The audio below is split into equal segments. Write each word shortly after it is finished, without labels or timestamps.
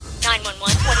911,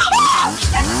 what do you...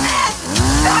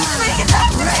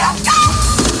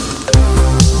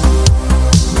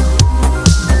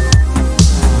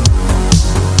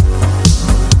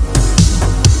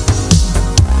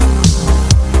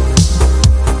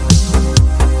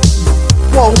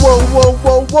 Whoa, whoa, whoa,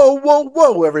 whoa, whoa, whoa,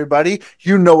 whoa, everybody.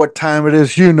 You know what time it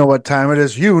is. You know what time it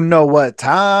is. You know what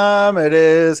time it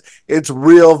is. It's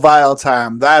real vile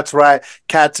time. That's right.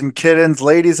 Cats and kittens,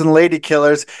 ladies and lady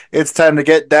killers. It's time to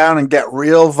get down and get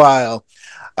real vile.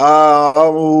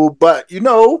 But you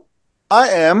know, I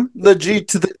am the G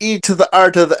to the E to the R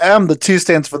to the M. The T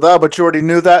stands for the, but you already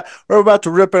knew that. We're about to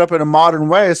rip it up in a modern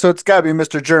way, so it's got to be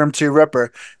Mr. Germ T.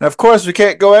 Ripper. And of course, we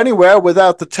can't go anywhere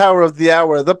without the Tower of the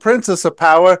Hour, the Princess of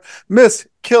Power, Miss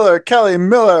Killer Kelly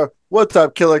Miller. What's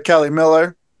up, Killer Kelly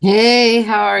Miller? Hey,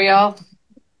 how are y'all?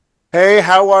 Hey,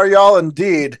 how are y'all?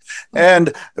 Indeed,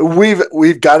 and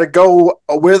we've got to go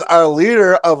with our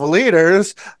leader of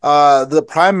leaders, the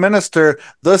Prime Minister,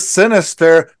 the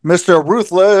Sinister, Mr.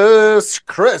 Ruthless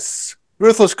Chris.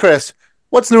 Ruthless Chris,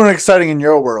 what's new and exciting in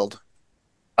your world?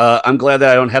 I'm glad that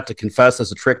I don't have to confess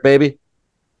as a trick baby.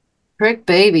 Trick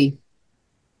baby.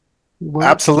 What?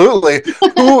 Absolutely.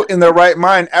 Who in their right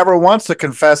mind ever wants to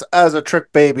confess as a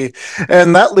trick baby?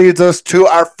 And that leads us to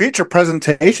our feature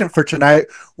presentation for tonight.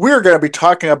 We're going to be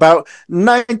talking about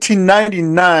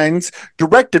 1999's,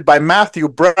 directed by Matthew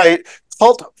Bright,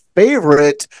 cult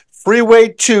favorite, Freeway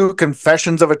 2,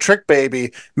 Confessions of a Trick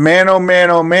Baby. Man, oh man,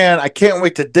 oh man, I can't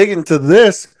wait to dig into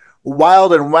this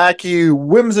wild and wacky,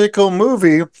 whimsical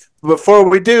movie. Before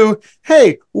we do,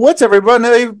 hey, what's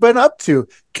everybody been up to?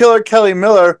 Killer Kelly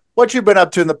Miller, what you been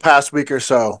up to in the past week or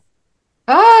so?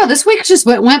 Oh, this week just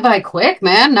went by quick,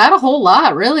 man. Not a whole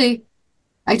lot, really.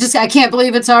 I can't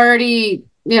believe it's already,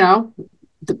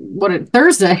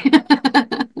 Thursday.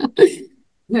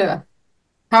 Yeah.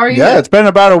 How are you? Yeah, it's been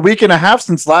about a week and a half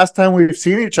since last time we've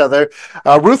seen each other.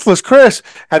 Ruthless Chris,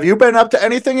 have you been up to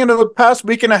anything in the past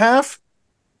week and a half?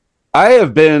 I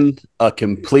have been a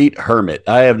complete hermit.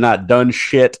 I have not done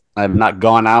shit. I have not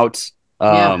gone out.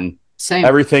 Same.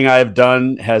 Everything I have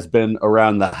done has been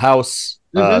around the house,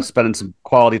 spending some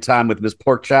quality time with Miss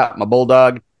Pork Chop, my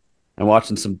bulldog, and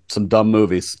watching some dumb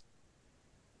movies.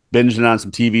 Binging on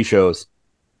some TV shows.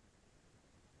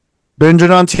 Binging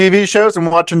on TV shows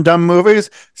and watching dumb movies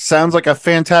sounds like a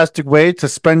fantastic way to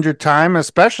spend your time,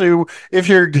 especially if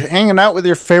you're hanging out with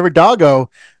your favorite doggo.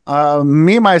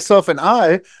 Me, myself, and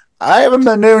I haven't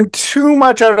been doing too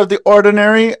much out of the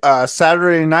ordinary.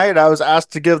 Saturday night, I was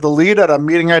asked to give the lead at a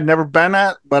meeting I'd never been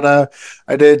at, but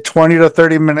I did 20 to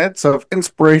 30 minutes of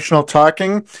inspirational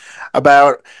talking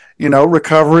about,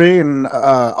 recovery and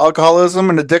alcoholism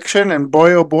and addiction. And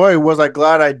boy, oh boy, was I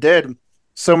glad I did.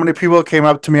 So many people came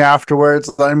up to me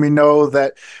afterwards, letting me know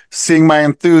that seeing my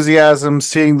enthusiasm,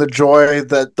 seeing the joy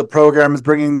that the program is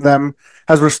bringing them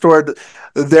has restored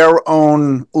their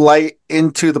own light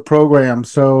into the program.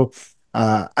 So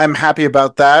I'm happy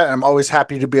about that. I'm always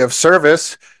happy to be of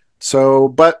service. So,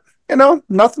 but,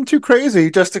 nothing too crazy.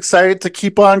 Just excited to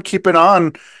keep on keeping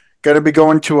on. Going to be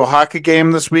going to a hockey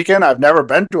game this weekend. I've never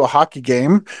been to a hockey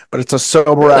game, but it's a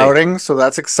sober outing, so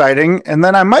that's exciting. And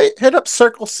then I might hit up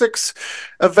Circle 6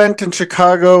 event in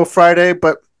Chicago Friday,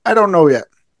 but I don't know yet.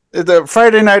 The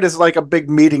Friday night is like a big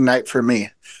meeting night for me.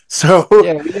 So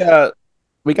Yeah,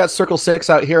 we got Circle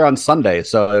 6 out here on Sunday,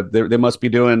 so they must be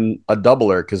doing a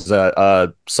doubler because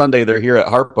Sunday they're here at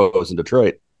Harpo's in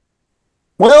Detroit.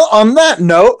 Well, on that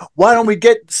note, why don't we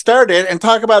get started and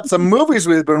talk about some movies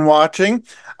we've been watching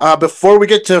before we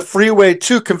get to Freeway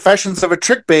 2, Confessions of a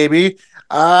Trick Baby.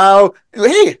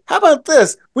 Hey, how about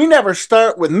this? We never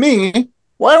start with me.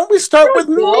 Why don't we start with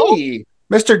me,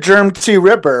 Mr. Germ T.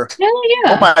 Ripper? Hell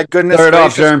yeah. Oh, my goodness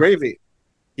gracious, gravy.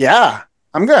 Yeah,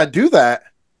 I'm going to do that.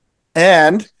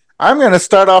 And I'm going to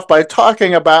start off by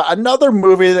talking about another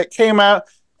movie that came out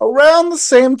around the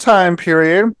same time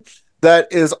period that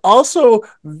is also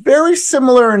very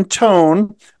similar in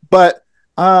tone, but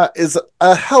is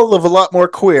a hell of a lot more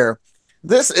queer.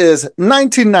 This is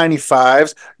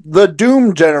 1995's The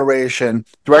Doom Generation,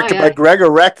 directed by Gregor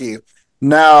Recchi.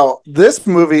 Now, this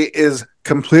movie is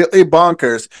completely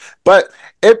bonkers, but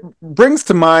it brings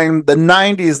to mind the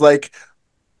 90s like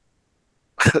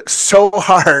so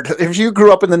hard. If you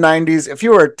grew up in the 90s, if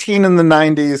you were a teen in the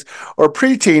 90s or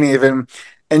preteen even,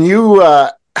 and you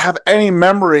have any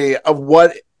memory of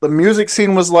what the music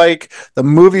scene was like, the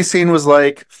movie scene was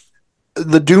like,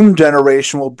 the Doom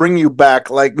Generation will bring you back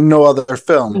like no other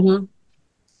film.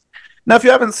 Now, if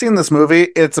you haven't seen this movie,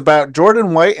 it's about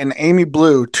Jordan White and Amy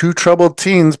Blue, two troubled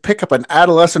teens pick up an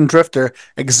adolescent drifter,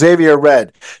 Xavier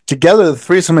Red. Together, the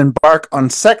threesome embark on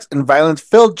sex and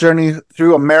violence-filled journey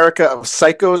through America of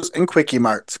psychos and quickie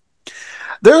marts.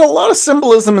 There's a lot of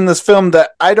symbolism in this film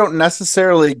that I don't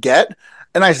necessarily get,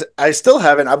 and I still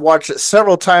haven't. I've watched it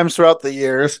several times throughout the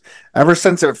years, ever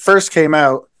since it first came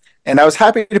out, and I was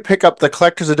happy to pick up the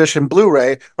collector's edition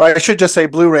Blu-ray, or I should just say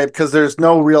Blu-ray because there's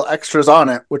no real extras on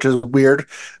it, which is weird.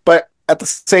 But at the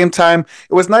same time,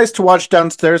 it was nice to watch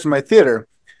downstairs in my theater.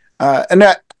 I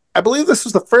believe this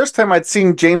was the first time I'd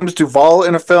seen James Duval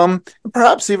in a film, and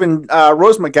perhaps even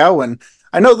Rose McGowan.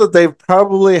 I know that they've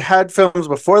probably had films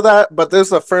before that, but this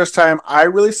is the first time I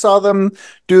really saw them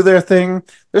do their thing.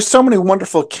 There's so many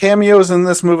wonderful cameos in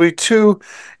this movie, too.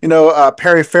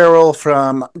 Perry Farrell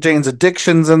from Jane's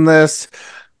Addictions in this.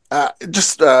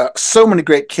 Just so many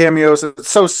great cameos. It's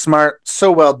so smart, so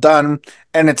well done.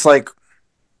 And it's like,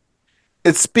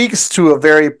 it speaks to a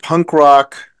very punk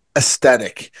rock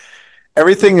aesthetic.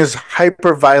 Everything is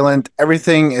hyper violent.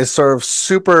 Everything is sort of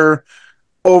super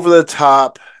over the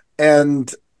top.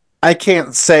 And I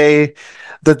can't say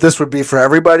that this would be for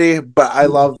everybody, but I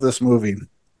love this movie.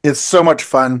 It's so much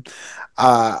fun.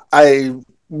 I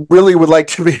really would like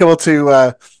to be able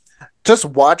to just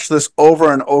watch this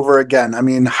over and over again. I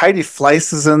mean, Heidi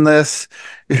Fleiss is in this.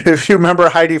 If you remember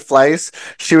Heidi Fleiss,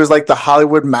 she was like the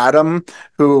Hollywood madam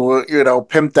who,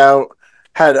 pimped out,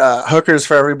 had hookers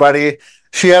for everybody.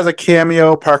 She has a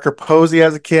cameo. Parker Posey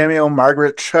has a cameo.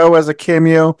 Margaret Cho has a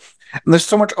cameo. And there's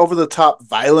so much over-the-top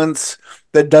violence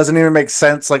that doesn't even make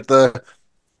sense. Like the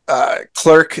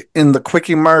clerk in the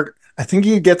Quickie Mart, I think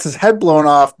he gets his head blown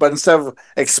off, but instead of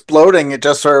exploding, it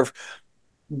just sort of...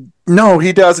 No,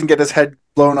 he doesn't get his head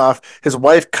blown off. His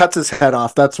wife cuts his head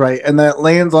off, that's right. And then it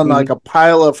lands on like a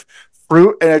pile of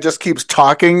fruit, and it just keeps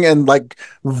talking, and like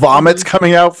vomits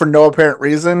coming out for no apparent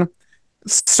reason.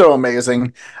 It's so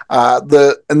amazing. And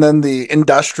then the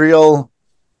industrial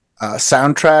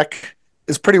soundtrack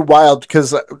is pretty wild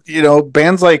because,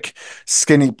 bands like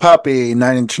Skinny Puppy,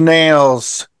 Nine Inch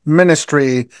Nails,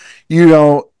 Ministry,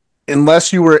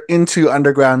 unless you were into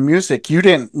underground music, you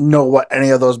didn't know what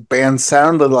any of those bands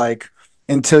sounded like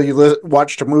until you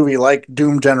watched a movie like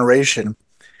Doom Generation.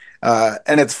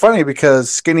 And it's funny because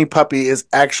Skinny Puppy is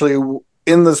actually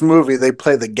in this movie. They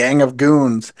play the Gang of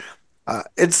Goons.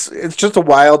 It's just a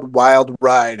wild, wild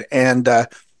ride. And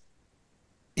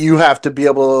you have to be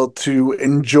able to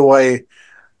enjoy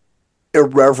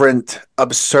irreverent,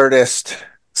 absurdist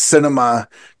cinema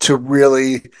to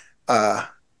really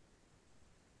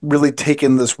take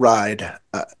in this ride.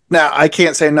 Now, I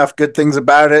can't say enough good things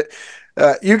about it.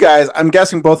 You guys, I'm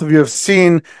guessing both of you have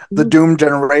seen the Doom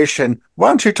Generation. Why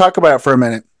don't you talk about it for a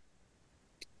minute?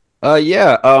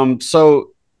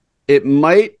 So it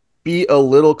might be a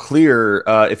little clearer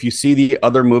if you see the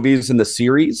other movies in the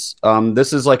series.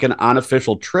 This is like an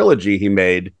unofficial trilogy he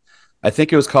made. I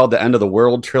think it was called the End of the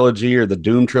World trilogy or the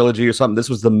Doom trilogy or something. This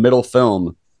was the middle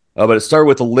film, but it started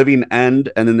with The Living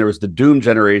End, and then there was the Doom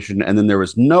Generation, and then there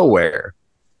was Nowhere.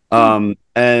 And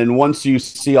once you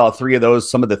see all three of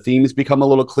those, some of the themes become a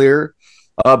little clearer.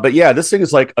 But yeah, this thing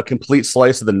is like a complete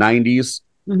slice of the 90s.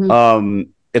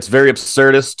 It's very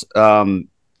absurdist.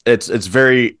 It's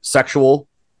very sexual.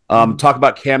 Talk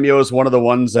about cameos. One of the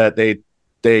ones that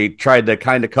they tried to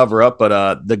kind of cover up,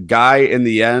 but the guy in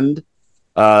the end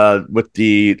with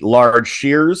the large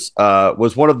shears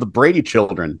was one of the Brady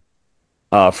children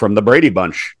from the Brady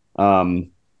Bunch.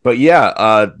 But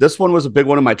yeah, this one was a big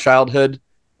one in my childhood.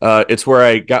 It's where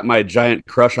I got my giant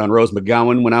crush on Rose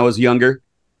McGowan when I was younger.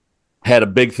 Had a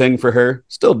big thing for her.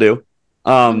 Still do.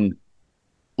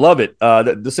 Love it.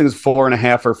 This thing's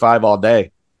 4.5 or 5 all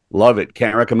day. Love it.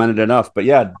 Can't recommend it enough. But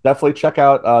yeah, definitely check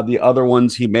out the other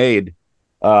ones he made.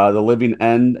 The Living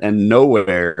End and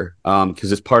Nowhere,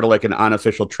 because it's part of like an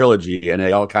unofficial trilogy, and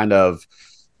they all kind of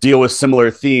deal with similar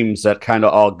themes that kind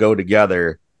of all go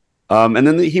together. And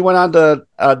then he went on to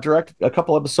direct a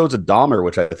couple episodes of Dahmer,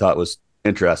 which I thought was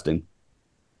interesting.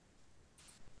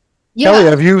 Yeah. Kelly,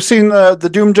 have you seen the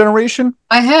Doom Generation?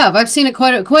 I have. I've seen it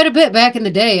quite a bit back in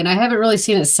the day, and I haven't really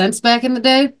seen it since back in the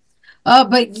day.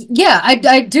 But yeah,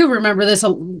 I do remember this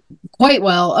quite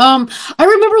well. I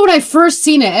remember when I first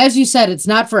seen it, as you said, it's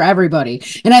not for everybody.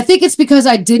 And I think it's because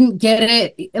I didn't get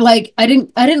it. Like I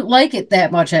didn't like it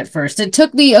that much at first. It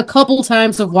took me a couple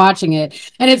times of watching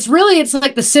it. And it's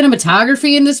like the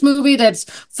cinematography in this movie that's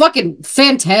fucking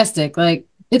fantastic. Like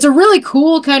it's a really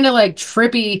cool kind of like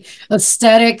trippy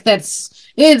aesthetic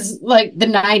it's like the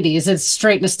 90s. It's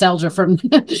straight nostalgia from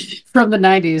from the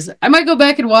 90s. I might go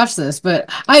back and watch this, but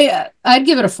I'd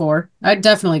give it a 4. I'd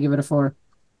definitely give it a 4.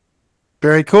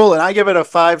 Very cool. And I give it a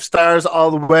 5 stars all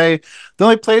the way. The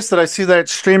only place that I see that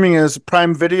it's streaming is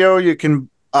Prime Video. You can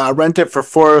rent it for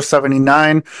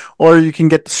 $4.79, or you can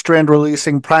get the Strand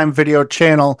Releasing Prime Video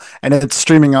channel, and it's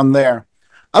streaming on there.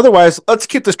 Otherwise, let's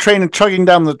keep this train chugging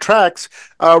down the tracks.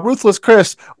 Ruthless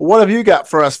Chris, what have you got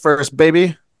for us first,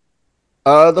 baby?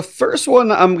 The first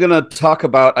one I'm gonna talk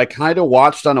about, I kind of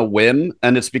watched on a whim,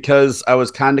 and it's because I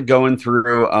was kind of going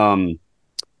through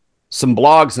some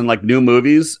blogs and like new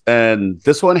movies, and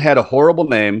this one had a horrible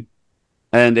name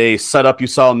and a setup you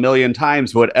saw a million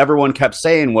times. What everyone kept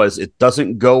saying was it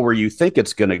doesn't go where you think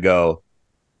it's gonna go,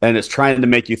 and it's trying to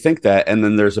make you think that, and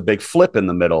then there's a big flip in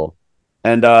the middle,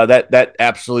 and that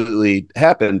absolutely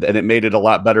happened, and it made it a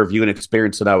lot better viewing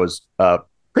experience than I was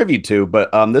privy to.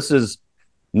 But this is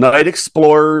Night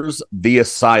Explorers: The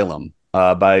Asylum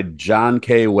by John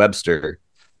K. Webster.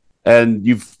 And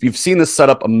you've seen this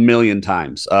setup a million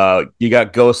times. You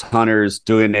got ghost hunters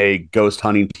doing a ghost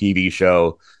hunting TV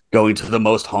show, going to the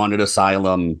most haunted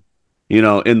asylum,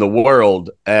 in the world.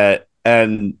 But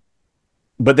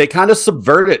they kind of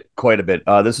subvert it quite a bit.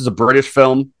 This is a British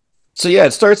film. So yeah,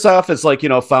 it starts off as like,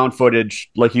 found footage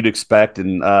like you'd expect.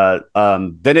 And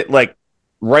then it like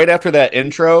right after that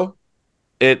intro,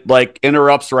 it like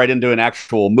interrupts right into an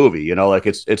actual movie, like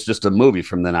it's just a movie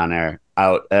from then on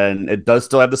out, and it does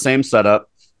still have the same setup.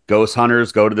 Ghost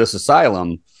hunters go to this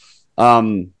asylum.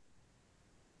 I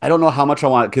don't know how much I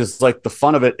want, because like the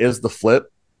fun of it is the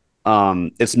flip.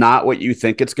 It's not what you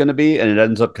think it's going to be, and it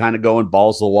ends up kind of going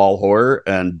balls to the wall horror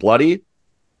and bloody.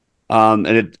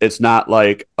 And it's not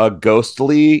like a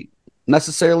ghostly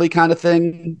necessarily kind of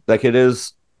thing, like it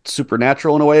is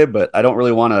supernatural in a way, but I don't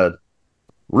really want to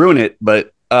ruin it.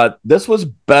 But this was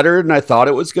better than I thought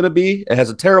it was going to be. It has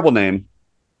a terrible name.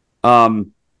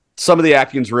 Some of the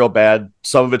acting's real bad.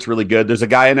 Some of it's really good. There's a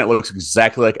guy in it that looks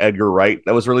exactly like Edgar Wright.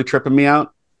 That was really tripping me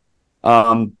out.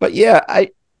 But yeah,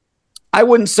 I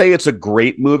wouldn't say it's a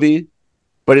great movie,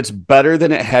 but it's better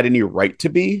than it had any right to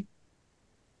be.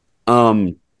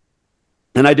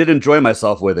 And I did enjoy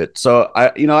myself with it. So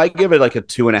I give it like a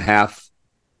 2.5.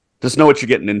 Just know what you're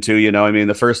getting into,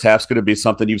 the first half's going to be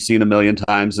something you've seen a million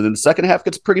times, and then the second half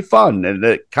gets pretty fun, and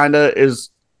it kind of is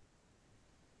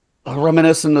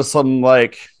reminiscent of some,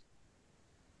 like,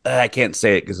 I can't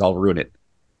say it because I'll ruin it.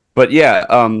 But yeah,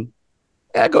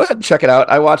 go ahead and check it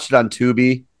out. I watched it on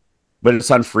Tubi, but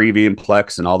it's on Freevee and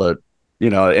Plex and all the,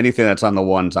 anything that's on the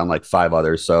one's on like 5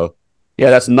 others. So yeah,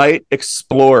 that's Night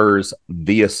Explorers: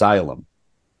 The Asylum.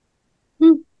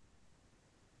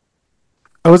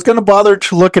 I was going to bother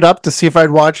to look it up to see if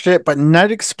I'd watched it, but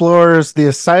Night Explorers: The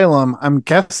Asylum, I'm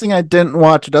guessing I didn't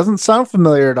watch. It doesn't sound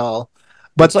familiar at all.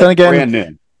 But It's then like again, brand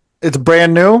new. it's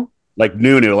brand new. Like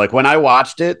new. Like when I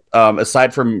watched it,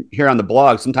 aside from here on the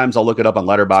blog, sometimes I'll look it up on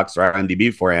Letterboxd or IMDb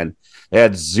beforehand. It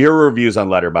had 0 reviews on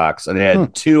Letterboxd, and it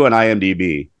had 2 on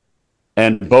IMDb.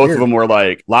 And both Weird. of them were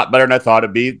like a lot better than I thought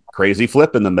it'd be. Crazy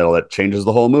flip in the middle that changes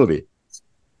the whole movie.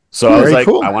 So I was Very like,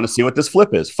 cool. I want to see what this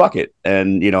flip is. Fuck it.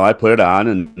 And, I put it on,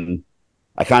 and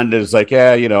I kind of was like,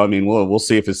 yeah, we'll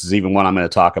see if this is even one I'm going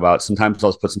to talk about. Sometimes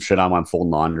I'll just put some shit on when I'm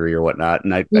folding laundry or whatnot.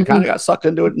 And I kind of got sucked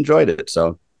into it and enjoyed it.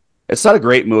 So it's not a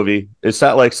great movie. It's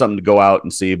not like something to go out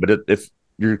and see, but if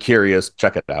you're curious,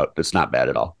 check it out. It's not bad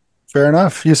at all. Fair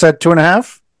enough. You said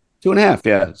 2.5? 2.5.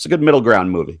 Yeah. It's a good middle ground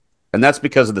movie. And that's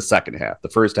because of the second half. The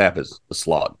first half is a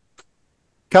slog.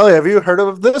 Kelly, have you heard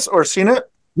of this or seen it?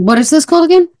 What is this called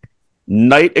again?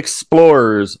 Night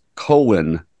Explorers: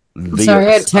 The Sorry,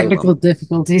 I had Asylum. technical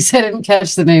difficulties. I didn't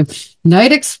catch the name.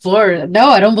 Night Explorer. No,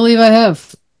 I don't believe I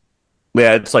have.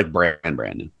 Yeah, it's like brand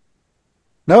new.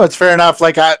 No, it's fair enough.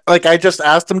 Like I just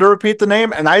asked him to repeat the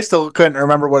name, and I still couldn't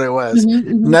remember what it was. Mhm,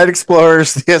 mhm. Night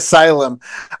Explorers: The Asylum.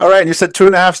 All right, and you said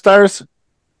 2.5 stars.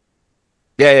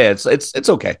 Yeah, it's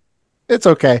okay. It's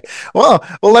okay. Well,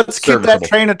 let's keep that Serviceable.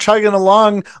 train a chugging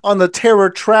along on the terror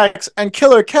tracks. And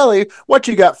Killer Kelly, what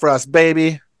you got for us,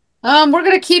 baby? We're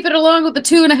gonna keep it along with the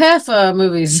 2.5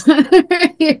 movies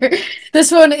here. This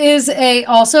one is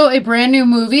also a brand new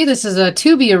movie. This is a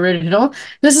Tubi original.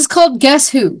 This is called Guess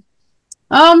Who.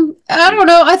 I don't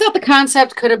know. I thought the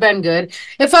concept could have been good.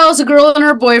 It follows a girl and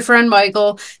her boyfriend,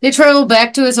 Michael. They travel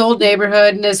back to his old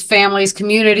neighborhood and his family's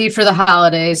community for the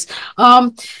holidays.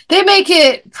 They make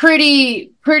it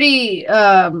pretty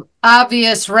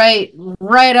obvious right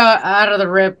out of the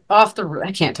rip,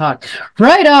 I can't talk.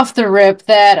 Right off the rip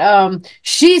that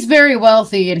she's very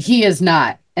wealthy and he is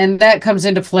not. And that comes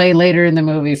into play later in the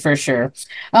movie for sure.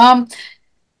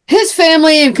 His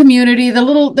family and community,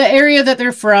 the area that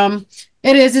they're from,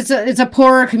 It is. It's a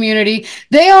poorer community.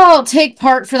 They all take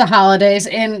part for the holidays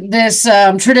in this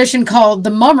tradition called the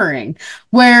mummering,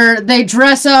 where they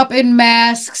dress up in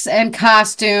masks and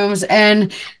costumes,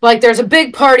 and like there's a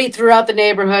big party throughout the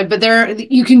neighborhood. But there,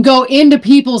 you can go into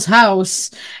people's house,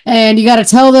 and you got to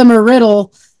tell them a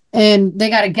riddle, and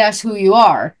they got to guess who you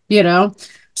are.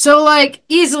 So like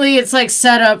easily, it's like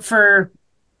set up for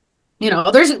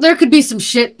there could be some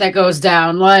shit that goes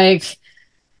down like.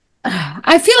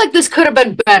 I feel like this could have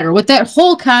been better with that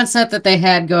whole concept that they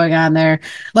had going on there.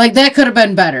 Like that could have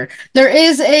been better. There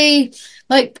is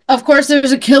of course,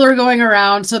 there's a killer going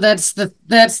around, so that's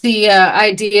the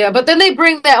idea. But then they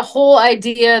bring that whole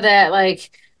idea that like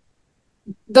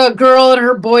the girl and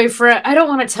her boyfriend. I don't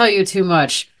want to tell you too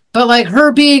much, but like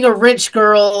her being a rich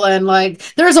girl and like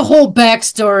there's a whole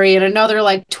backstory and another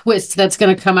like twist that's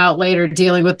going to come out later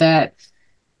dealing with that.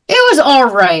 It was all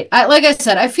right. Like I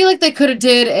said, I feel like they could have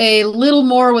did a little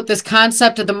more with this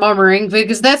concept of the mummering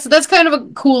because that's kind of a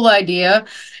cool idea.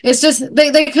 It's just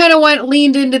they kind of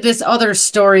leaned into this other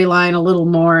storyline a little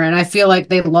more, and I feel like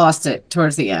they lost it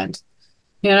towards the end.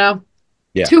 Yeah.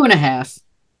 2.5.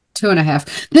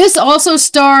 2.5. This also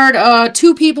starred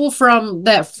two people from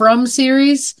that From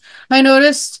series. I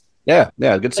noticed. Yeah,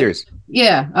 good series.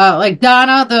 Yeah, like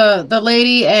Donna, the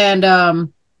lady,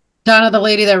 and Donna, the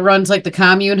lady that runs like the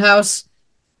commune house,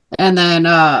 and then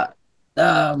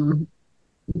the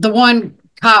one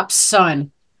cop's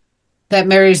son that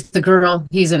marries the girl,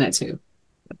 he's in it too.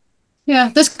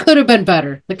 Yeah, this could have been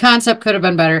better. The concept could have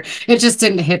been better. It just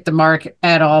didn't hit the mark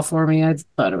at all for me. I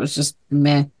thought it was just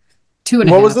meh. 2.5.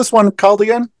 What was this one called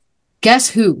again? Guess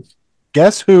Who?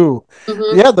 Guess Who?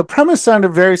 Mm-hmm. Yeah, the premise sounded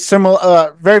very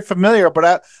similar, very familiar,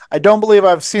 but I don't believe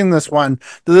I've seen this one.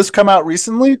 Did this come out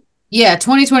recently? Yeah,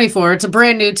 2024. It's a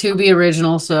brand new Tubi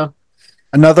original, so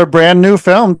another brand new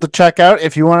film to check out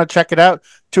if you want to check it out.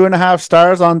 2.5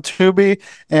 stars on Tubi,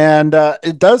 and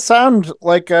it does sound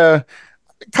like a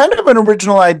kind of an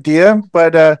original idea,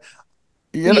 but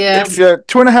if you're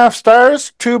 2.5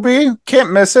 stars, Tubi,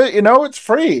 can't miss it. It's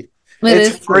free.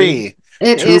 It's free.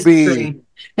 It is free,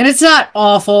 and it's not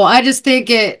awful. I just think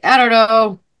I don't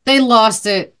know. They lost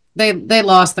it. They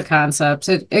lost the concept.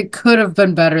 It could have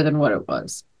been better than what it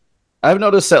was. I've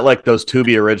noticed that like those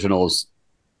Tubi originals,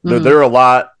 they're a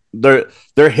lot. Their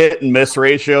hit and miss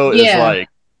ratio is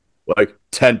like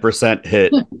 10%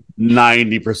 hit,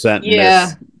 90%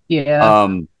 miss.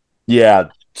 Yeah.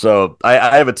 So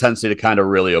I have a tendency to kind of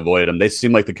really avoid them. They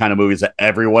seem like the kind of movies that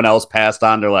everyone else passed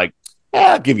on. They're like,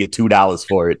 I'll give you $2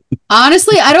 for it.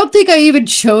 Honestly, I don't think I even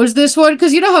chose this one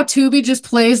because you know how Tubi just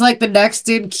plays like the next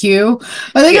in queue.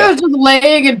 I think I was just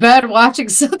laying in bed watching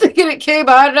something and it came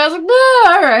on and I was like,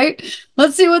 all right,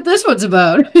 let's see what this one's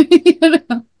about.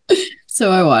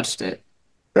 So I watched it.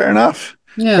 Fair enough.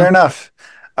 Yeah. Fair enough.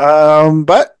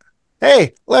 But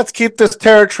hey, let's keep this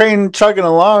terror train chugging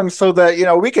along so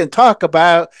that we can talk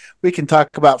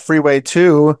about Freeway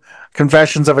 2.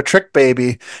 Confessions of a Trick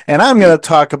Baby. And I'm going to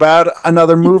talk about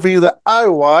another movie that I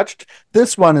watched.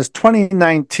 This one is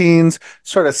 2019's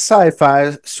sort of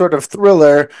sci-fi, sort of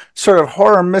thriller, sort of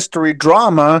horror mystery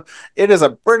drama. It is a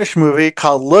British movie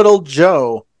called Little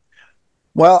Joe.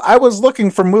 Well, I was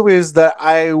looking for movies that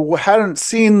I hadn't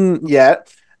seen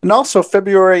yet. And also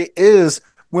February is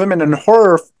Women in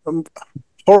Horror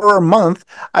Month.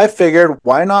 I figured,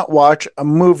 why not watch a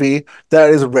movie that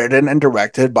is written and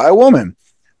directed by a woman?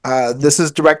 This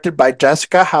is directed by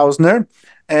Jessica Hausner,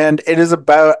 and it is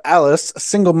about Alice, a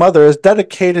single mother, is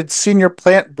dedicated senior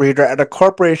plant breeder at a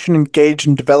corporation engaged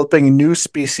in developing a new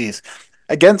species.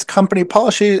 Against company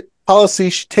policy,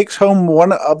 she takes home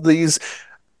one of these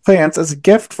plants as a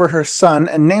gift for her son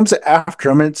and names it after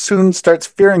him, and soon starts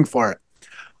fearing for it.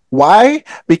 Why?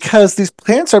 Because these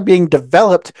plants are being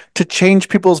developed to change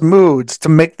people's moods, to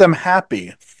make them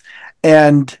happy.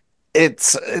 And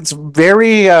it's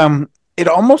very... it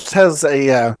almost has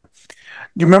a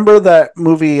you remember that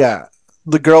movie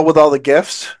The Girl with All the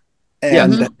Gifts,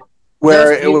 and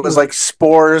where it was like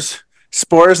spores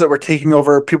that were taking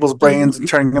over people's brains and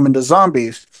turning them into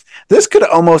zombies. This could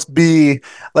almost be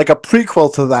like a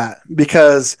prequel to that,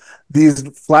 because these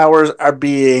flowers are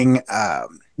being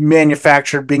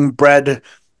manufactured, being bred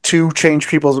to change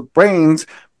people's brains,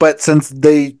 but since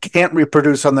they can't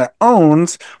reproduce on their own,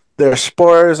 their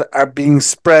spores are being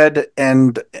spread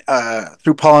and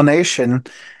through pollination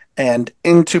and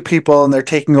into people, and they're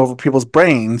taking over people's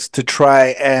brains to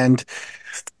try and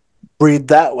breed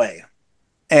that way.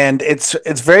 And it's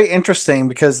very interesting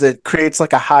because it creates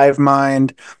like a hive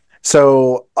mind.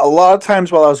 So a lot of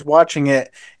times while I was watching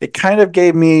it, it kind of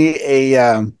gave me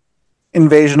a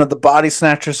Invasion of the Body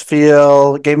Snatchers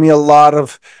feel. It gave me a lot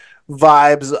of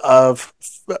vibes of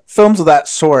films of that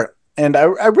sort. And I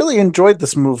really enjoyed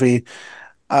this movie.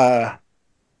 I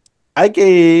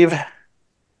gave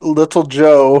Little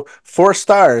Joe 4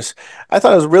 stars. I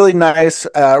thought it was really nice,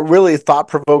 really thought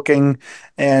provoking,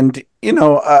 and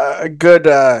a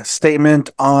good statement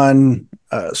on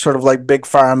sort of like big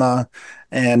pharma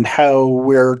and how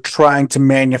we're trying to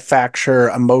manufacture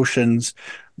emotions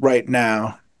right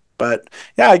now. But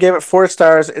yeah, I gave it 4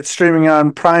 stars. It's streaming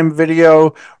on Prime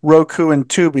Video, Roku, and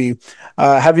Tubi.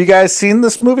 Have you guys seen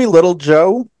this movie, Little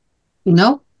Joe?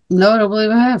 No, no, I don't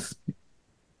believe I have.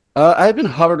 I've been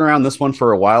hovering around this one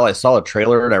for a while. I saw a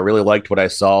trailer and I really liked what I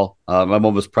saw. I've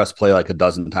almost pressed play like a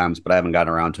dozen times, but I haven't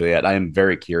gotten around to it yet. I am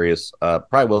very curious.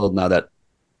 Probably will now that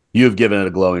you've given it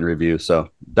a glowing review. So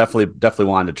definitely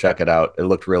wanted to check it out. It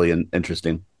looked really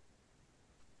interesting.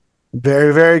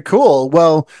 Very, very cool.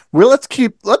 Well, let's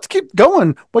keep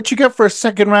going. What you got for a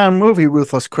second round movie,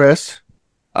 Ruthless Chris?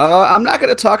 I'm not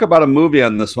going to talk about a movie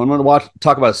on this one. I'm going to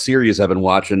talk about a series I've been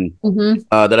watching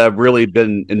that I've really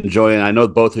been enjoying. I know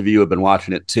both of you have been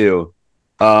watching it too.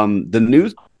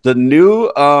 The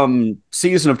new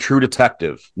season of True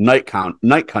Detective, Night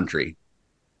Country,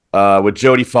 with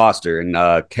Jodie Foster and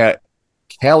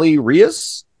Callie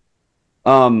Reyes.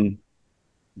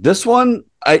 This one,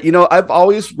 I've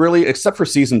always really, except for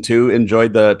season 2,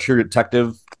 enjoyed the True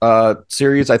Detective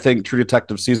series. I think True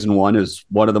Detective season 1 is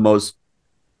one of the most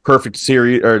perfect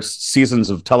series or seasons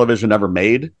of television ever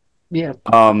made. Yeah.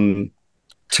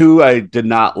 2 I did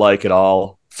not like at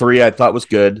all. 3 I thought was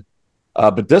good.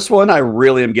 But this one I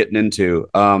really am getting into.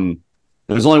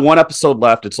 There's only 1 episode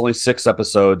left. It's only 6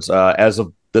 episodes as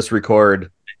of this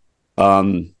record.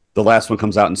 The last one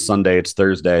comes out on Sunday. It's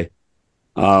Thursday.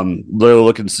 Really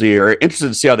looking to see, or interested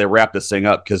to see how they wrap this thing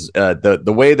up, because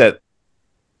the way that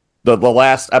the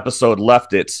last episode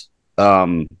left it,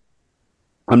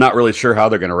 I'm not really sure how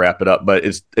they're going to wrap it up, but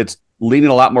it's leaning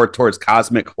a lot more towards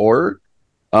cosmic horror.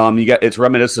 It's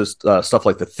reminiscent of stuff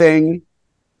like The Thing,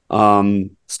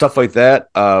 stuff like that.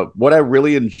 What I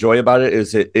really enjoy about it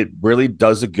is it really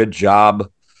does a good job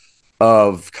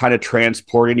of kind of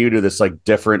transporting you to this like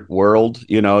different world,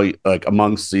 like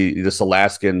amongst this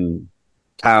Alaskan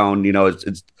town.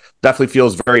 It's definitely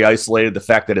feels very isolated. The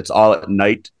fact that it's all at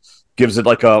night gives it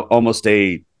like almost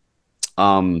a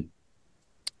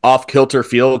off kilter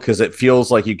feel, because it feels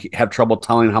like you have trouble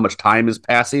telling how much time is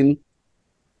passing,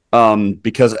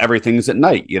 because everything's at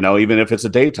night. Even if it's a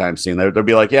daytime scene, they'll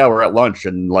be like, yeah, we're at lunch,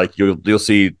 and like you'll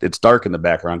see it's dark in the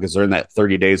background because they're in that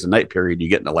 30 days a night period you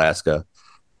get in Alaska.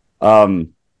 I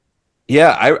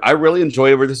really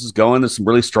enjoy where this is going. There's some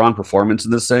really strong performance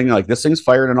in this thing. Like, this thing's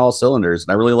firing on all cylinders,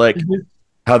 and I really like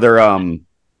how they're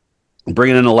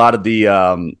bringing in a lot of the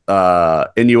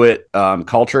Inuit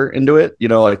culture into it.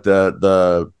 Like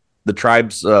the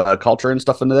tribes culture and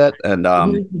stuff into that, and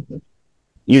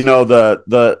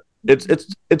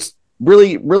it's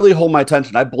really, really hold my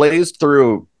attention. I blazed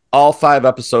through all 5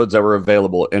 episodes that were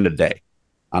available in a day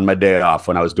on my day off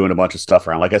when I was doing a bunch of stuff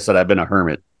around. Like I said, I've been a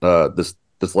hermit this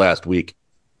last week.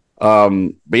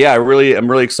 But yeah, I'm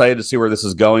really excited to see where this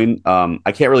is going.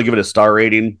 I can't really give it a star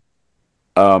rating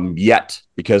yet,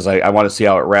 because I want to see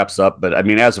how it wraps up. But I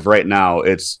mean, as of right now,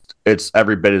 it's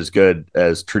every bit as good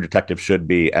as True Detective should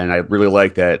be, and I really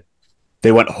like that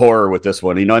they went horror with this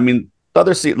one. I mean, the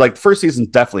other first season's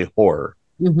definitely horror,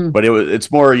 but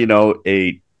it's more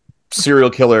a serial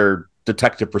killer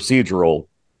detective procedural,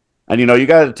 and you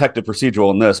got a detective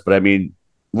procedural in this, but I mean,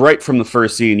 right from the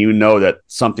first scene, that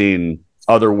something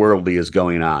otherworldly is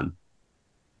going on.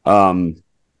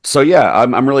 So yeah,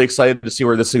 I'm really excited to see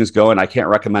where this thing is going. I can't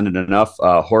recommend it enough.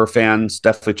 Horror fans,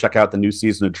 definitely check out the new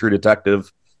season of True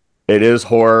Detective. It is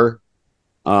horror.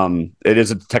 It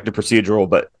is a detective procedural,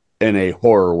 but in a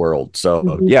horror world.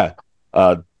 So yeah,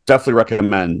 definitely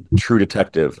recommend True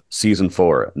Detective season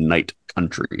 4, Night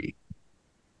Country.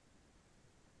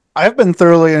 I've been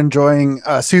thoroughly enjoying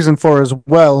season 4 as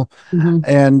well.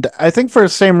 And I think for the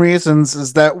same reasons,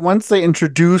 is that once they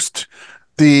introduced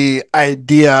the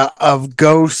idea of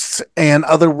ghosts and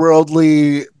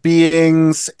otherworldly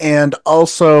beings, and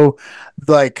also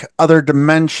like other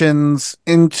dimensions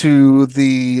into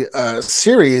the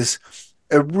series,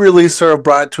 it really sort of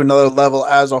brought it to another level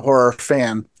as a horror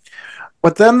fan.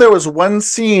 But then there was one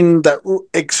scene that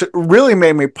really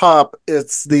made me pop.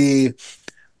 It's the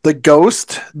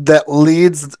ghost that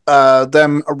leads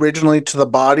them originally to the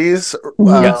bodies.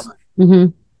 Yes.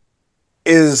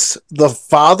 Is the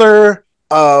father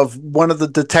of one of the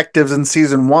detectives in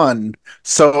season 1.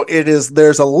 So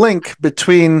there's a link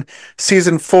between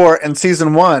season 4 and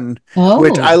season 1,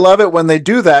 which I love it when they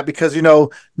do that, because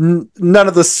none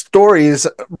of the stories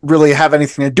really have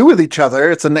anything to do with each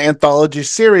other. It's an anthology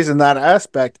series in that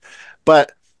aspect.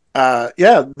 But I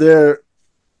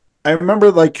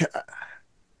remember like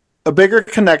a bigger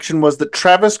connection was that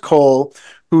Travis Cole,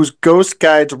 whose ghost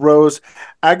guides Rose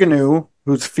Agnew,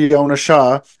 who's Fiona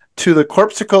Shaw, to the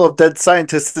corpuscle of dead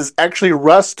scientists, is actually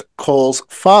Rust Cole's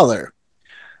father.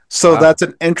 So that's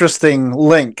an interesting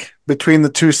link between the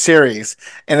two series.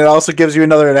 And it also gives you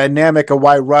another dynamic of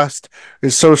why Rust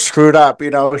is so screwed up.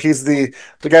 He's the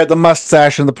guy with the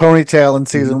mustache and the ponytail in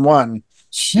season 1.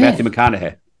 Shit. Matthew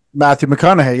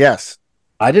McConaughey, yes.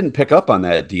 I didn't pick up on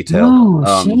that detail.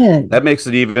 Oh, shit. That makes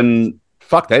it even...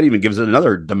 Fuck, that even gives it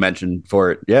another dimension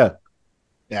for it. Yeah.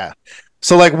 Yeah.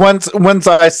 So like once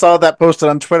I saw that posted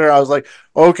on Twitter, I was like,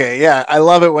 okay, yeah, I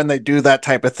love it when they do that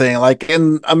type of thing. Like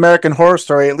in American Horror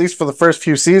Story, at least for the first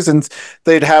few seasons,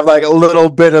 they'd have like a little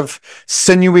bit of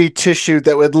sinewy tissue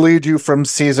that would lead you from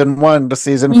season 1 to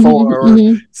season 4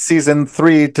 or season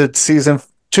 3 to season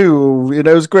 2. It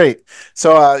was great.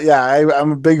 So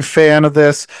I'm a big fan of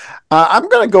this. I'm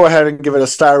going to go ahead and give it a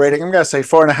star rating. I'm going to say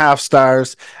 4.5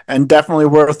 stars, and definitely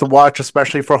worth the watch,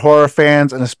 especially for horror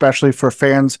fans and especially for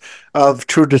fans of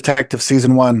True Detective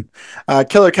season 1.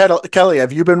 Killer Kelly,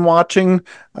 have you been watching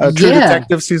True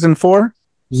Detective season 4?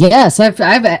 Yes, I've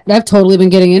totally been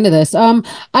getting into this.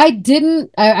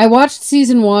 I watched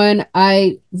season 1.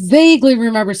 I vaguely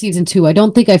remember season 2. I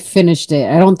don't think I finished it.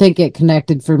 I don't think it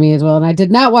connected for me as well. And I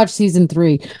did not watch season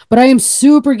 3, but I am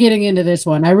super getting into this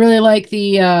one. I really like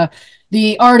the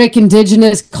Arctic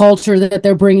indigenous culture that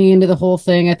they're bringing into the whole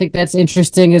thing. I think that's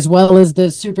interesting, as well as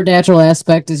the supernatural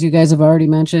aspect, as you guys have already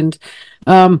mentioned.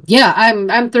 I'm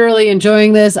thoroughly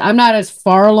enjoying this. I'm not as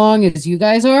far along as you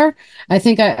guys are. I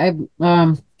think I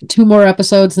 2 more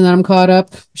episodes and then I'm caught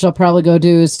up, which I'll probably go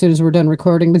do as soon as we're done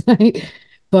recording tonight.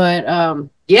 But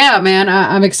man,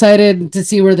 I'm excited to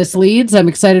see where this leads. I'm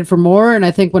excited for more, and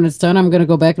I think when it's done, I'm going to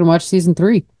go back and watch season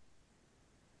 3.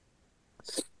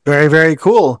 Very, very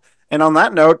cool. And on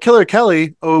that note, Killer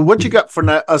Kelly, what you got for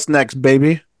us next,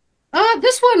 baby?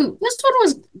 This one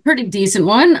was a pretty decent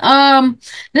one.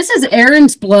 This is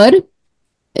Aaron's Blood.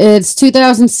 It's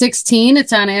 2016.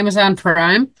 It's on Amazon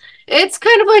Prime. It's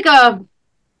kind of like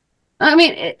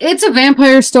it's a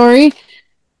vampire story.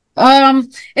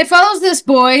 It follows this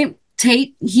boy,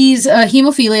 Tate. He's a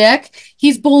hemophiliac.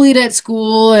 He's bullied at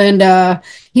school, and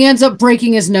he ends up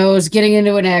breaking his nose, getting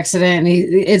into an accident, and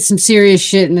it's some serious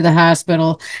shit into the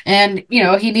hospital. And,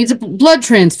 he needs a blood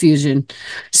transfusion.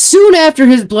 Soon after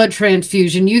his blood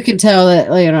transfusion, you can tell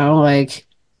that,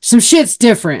 some shit's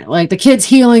different. Like, the kid's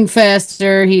healing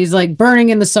faster. He's, burning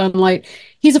in the sunlight.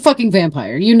 He's a fucking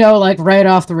vampire. Right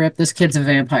off the rip, this kid's a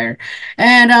vampire.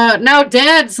 And now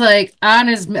Dad's,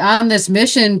 on this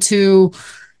mission to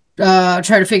try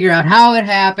to figure out how it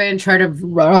happened, try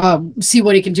to see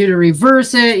what he can do to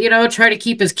reverse it, try to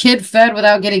keep his kid fed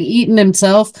without getting eaten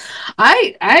himself.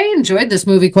 I enjoyed this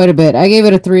movie quite a bit. I gave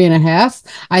it a 3.5.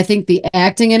 I think the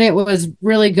acting in it was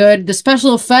really good. The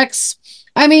special effects,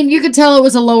 you could tell it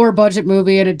was a lower budget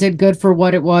movie, and it did good for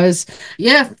what it was.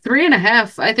 Yeah,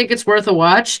 3.5. I think it's worth a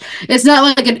watch. It's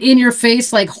not like an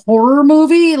in-your-face horror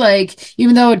movie.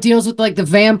 Even though it deals with the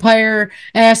vampire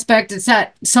aspect, it's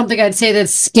not something I'd say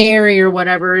that's scary or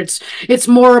whatever. It's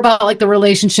more about the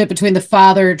relationship between the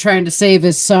father trying to save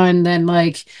his son than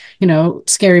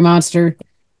scary monster.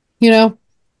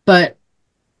 But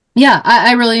yeah,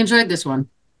 I really enjoyed this one.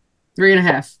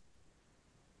 3.5.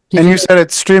 And you said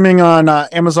it's streaming on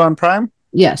Amazon Prime?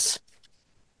 Yes.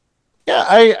 Yeah,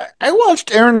 I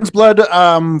watched Aaron's Blood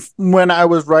when I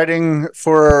was writing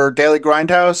for Daily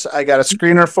Grindhouse. I got a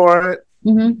screener for it.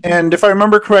 Mm-hmm. And if I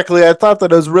remember correctly, I thought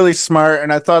that it was really smart,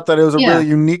 and I thought that it was a really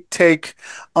unique take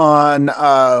on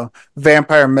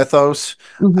vampire mythos.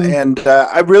 Mm-hmm. And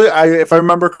if I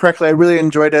remember correctly, I really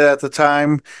enjoyed it at the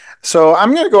time. So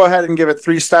I'm going to go ahead and give it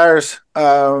 3 stars.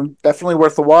 Definitely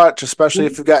worth the watch, especially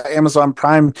if you've got Amazon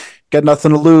Prime. Got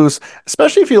nothing to lose,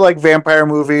 especially if you like vampire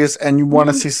movies and you want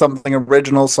to see something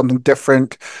original, something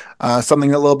different,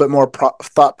 something a little bit more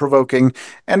thought-provoking.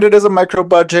 And it is a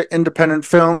micro-budget independent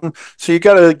film, so you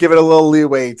got to give it a little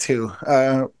leeway too.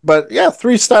 But yeah,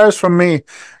 3 stars from me.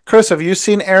 Chris, have you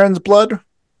seen Aaron's Blood?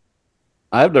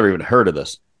 I've never even heard of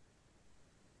this.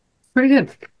 Pretty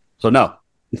good. So no.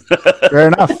 Fair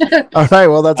enough. All right,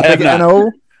 well, that's a big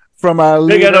NO from our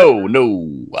Big leader. no.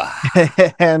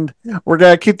 And we're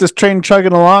going to keep this train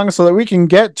chugging along so that we can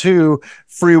get to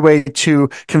Freeway 2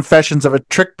 Confessions of a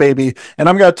Trick Baby. And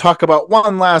I'm going to talk about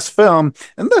one last film.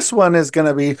 And this one is going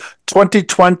to be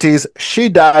 2020's She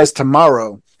Dies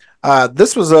Tomorrow.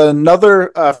 This was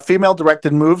another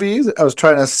female-directed movie. I was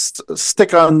trying to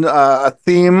stick on a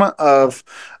theme of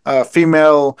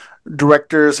female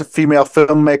directors, female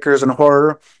filmmakers in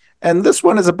horror. And this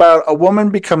one is about a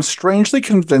woman becomes strangely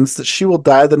convinced that she will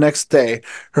die the next day.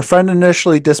 Her friend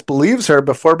initially disbelieves her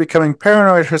before becoming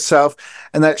paranoid herself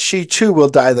and that she too will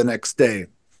die the next day.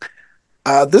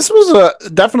 This was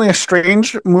definitely a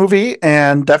strange movie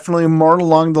and definitely more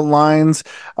along the lines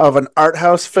of an art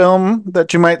house film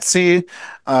that you might see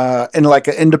in like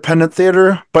an independent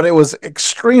theater, but it was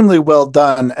extremely well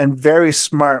done and very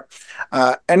smart.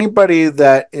 Anybody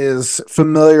that is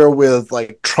familiar with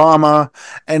like trauma,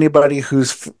 anybody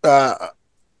who's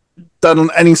done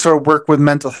any sort of work with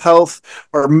mental health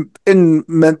or in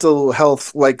mental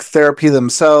health like therapy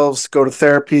themselves, go to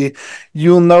therapy,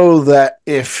 you'll know that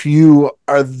if you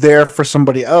are there for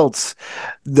somebody else,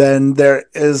 then there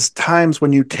is times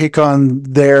when you take on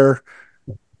their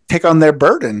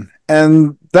burden.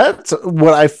 And that's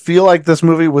what I feel like this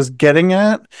movie was getting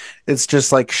at. It's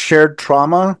just like shared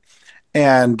trauma.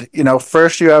 And, you know,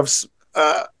 first you have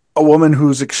a woman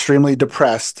who's extremely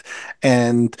depressed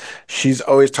and she's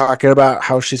always talking about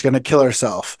how she's going to kill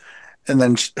herself. And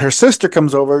then her sister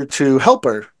comes over to help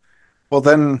her. Well,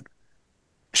 then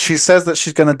she says that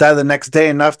she's going to die the next day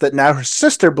enough that now her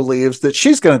sister believes that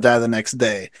she's going to die the next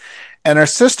day. And her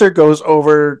sister goes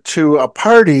over to a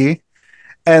party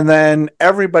and then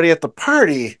everybody at the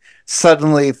party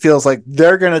suddenly feels like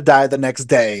they're going to die the next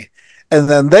day. And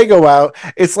then they go out.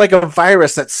 It's like a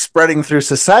virus that's spreading through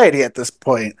society at this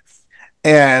point.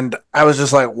 And I was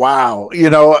just like, wow, you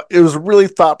know, it was really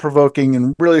thought provoking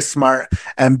and really smart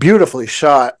and beautifully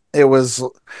shot. It was,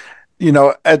 you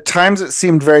know, at times it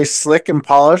seemed very slick and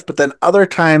polished, but then other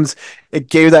times it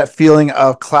gave that feeling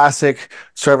of classic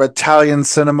sort of Italian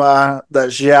cinema, that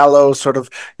giallo sort of,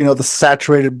 you know, the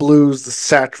saturated blues, the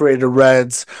saturated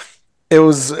reds. It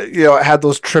was, you know, it had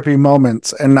those trippy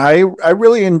moments, and I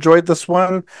really enjoyed this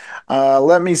one.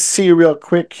 Let me see real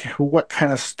quick what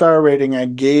kind of star rating I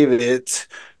gave it,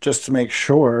 just to make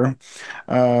sure.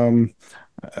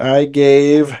 I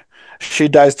gave She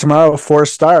Dies Tomorrow 4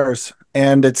 stars,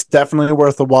 and it's definitely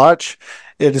worth a watch.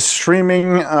 It is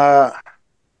streaming. I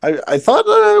thought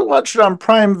I watched it on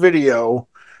Prime Video.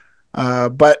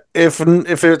 But if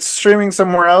it's streaming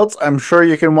somewhere else, I'm sure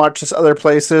you can watch this other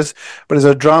places. But it's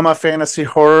a drama, fantasy,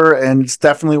 horror, and it's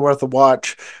definitely worth a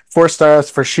watch. 4 stars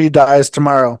for She Dies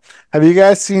Tomorrow. Have you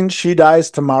guys seen She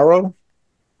Dies Tomorrow?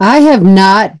 I have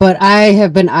not, but I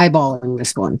have been eyeballing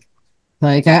this one.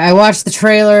 Like I watched the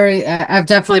trailer. I've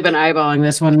definitely been eyeballing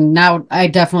this one. Now I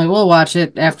definitely will watch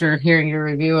it after hearing your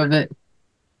review of it.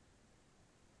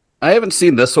 I haven't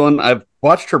seen this one. I've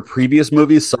watched her previous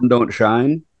movies, Some Don't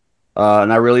Shine.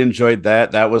 And I really enjoyed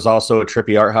that. That was also a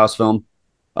trippy art house film.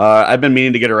 I've been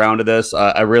meaning to get around to this.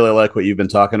 I really like what you've been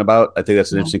talking about. I think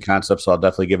that's an interesting concept, so I'll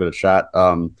definitely give it a shot.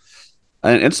 And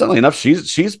instantly enough,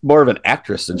 she's more of an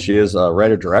actress than she is a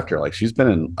writer director. Like she's been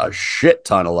in a shit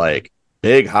ton of like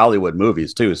big Hollywood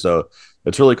movies too. So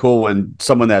it's really cool when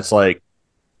someone that's like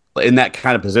in that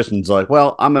kind of position is like,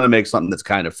 well, I'm going to make something that's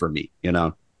kind of for me, you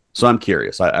know. So I'm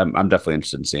curious. I'm definitely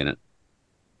interested in seeing it.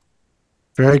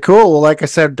 Very cool. Well, like I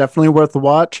said, definitely worth a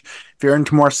watch. If you're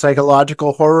into more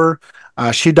psychological horror,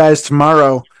 She Dies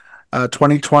Tomorrow,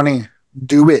 2020.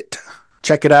 Do it.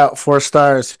 Check it out. 4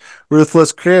 stars.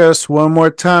 Ruthless Chris, one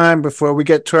more time before we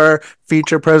get to our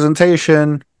feature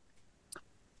presentation.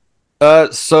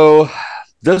 So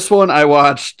this one I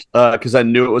watched because I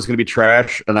knew it was going to be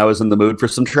trash and I was in the mood for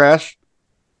some trash.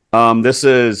 This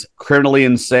is Criminally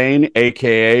Insane,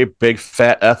 aka Big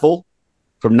Fat Ethel,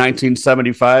 from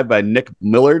 1975 by Nick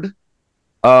Millard.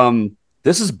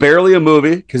 This is barely a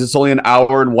movie because it's only an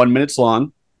hour and 1 minute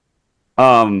long.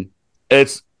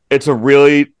 It's a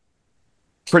really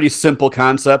pretty simple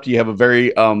concept. You have a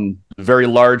very very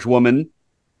large woman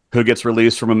who gets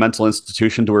released from a mental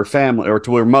institution to her family or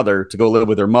to her mother to go live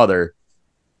with her mother,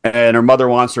 and her mother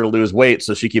wants her to lose weight,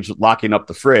 so she keeps locking up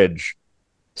the fridge.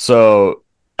 So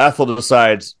Ethel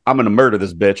decides, I'm going to murder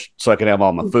this bitch so I can have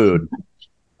all my food.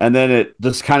 And then it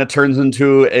just kind of turns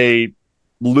into a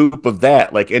loop of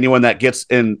that. Like anyone that gets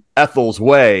in Ethel's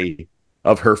way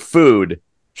of her food,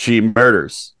 she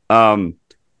murders.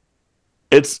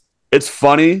 It's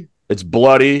funny, it's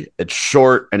bloody, it's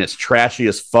short, and it's trashy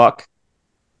as fuck.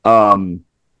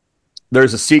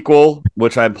 There's a sequel,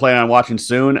 which I'm planning on watching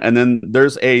soon. And then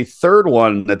there's a third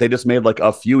one that they just made like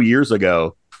a few years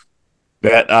ago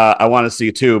that I want to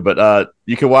see too. But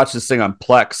you can watch this thing on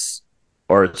Plex,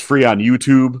 or it's free on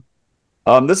YouTube.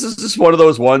 This is just one of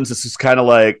those ones. This is kind of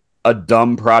like a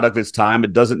dumb product of its time.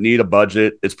 It doesn't need a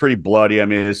budget. It's pretty bloody. I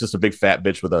mean, it's just a big fat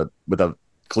bitch with a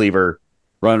cleaver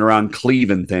running around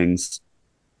cleaving things.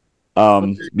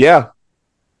 Yeah,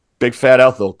 big fat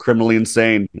Ethel, criminally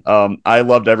insane. I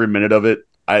loved every minute of it.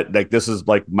 This is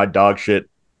like my dog shit,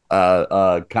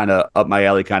 kind of up my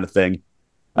alley kind of thing.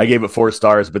 I gave it 4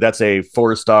 stars, but that's a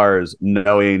 4 stars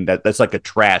knowing that that's like a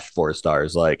trash 4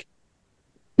 stars. Like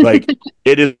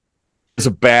it is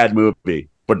a bad movie,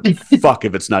 but fuck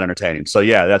if it's not entertaining. So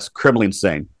yeah, that's criminally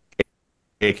insane,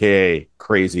 aka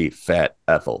crazy fat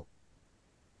Ethel.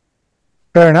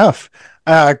 Fair enough.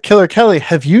 Killer Kelly,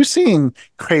 have you seen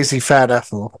Crazy Fat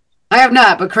Ethel? I have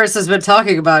not, but Chris has been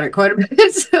talking about it quite a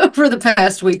bit for the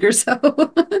past week or so.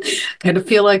 Kind of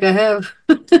feel like I have.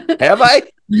 Have I?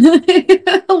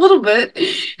 A little bit.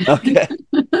 Okay.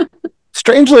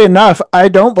 Strangely enough, I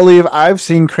don't believe I've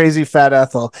seen Crazy Fat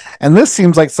Ethel, and this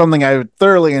seems like something I would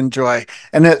thoroughly enjoy.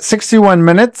 And at 61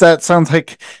 minutes, that sounds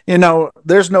like,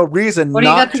 there's no reason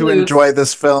not to enjoy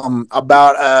this film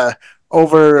about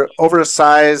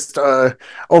oversized,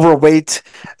 overweight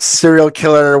serial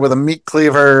killer with a meat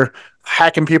cleaver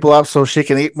hacking people up so she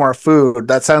can eat more food.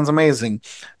 That sounds amazing.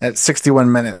 At 61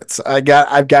 minutes, I've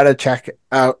got to check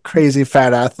out Crazy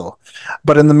Fat Ethel.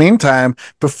 But in the meantime,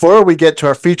 before we get to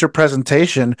our feature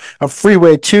presentation of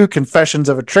Freeway 2: Confessions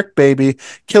of a Trick Baby,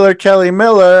 Killer Kelly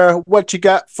Miller, what you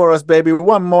got for us, baby?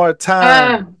 One more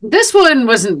time. This one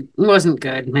wasn't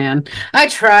good, man. I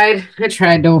tried to,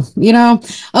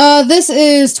 this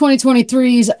is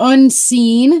 2023's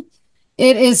Unseen.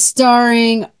 It is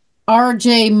starring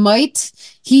R.J. Might.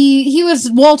 He was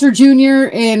Walter Jr.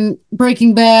 in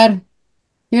Breaking Bad,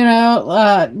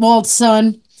 Walt's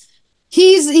son.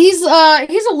 He's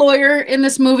a lawyer in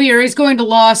this movie, or he's going to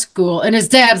law school, and his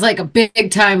dad's like a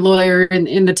big time lawyer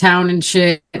in the town and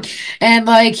shit. And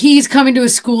like he's coming to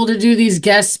his school to do these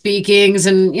guest speakings,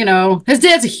 and his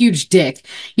dad's a huge dick.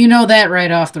 You know that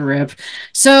right off the rip.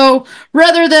 So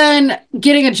rather than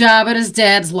getting a job at his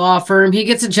dad's law firm, he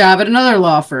gets a job at another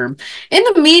law firm. In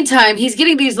the meantime, he's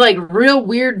getting these like real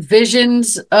weird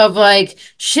visions of like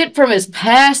shit from his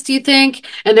past, you think?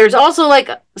 And there's also like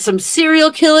some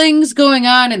serial killings going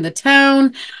on in the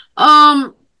town.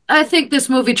 I think this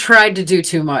movie tried to do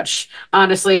too much.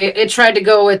 Honestly, it tried to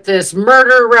go with this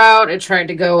murder route. It tried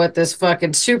to go with this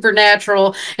fucking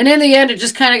supernatural. And in the end, it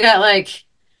just kind of got like,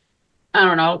 I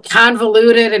don't know,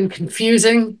 convoluted and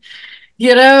confusing.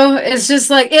 It's just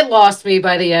like, it lost me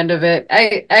by the end of it.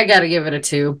 I got to give it a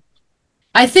 2.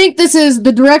 I think this is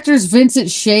the director's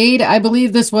Vincent Shade. I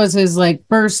believe this was his like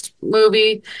first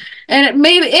movie, and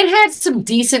it had some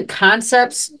decent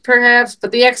concepts perhaps,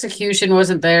 but the execution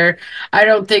wasn't there. I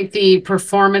don't think the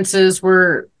performances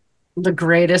were the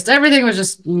greatest. Everything was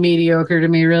just mediocre to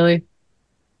me, really.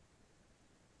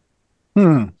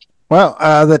 Well,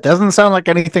 that doesn't sound like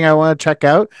anything I want to check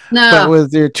out. No. But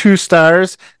with your 2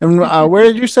 stars, and where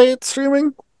did you say it's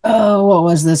streaming? Oh, what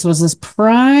was this? Was this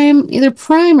Prime? Either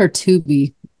Prime or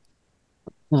Tubi.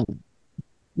 Prime.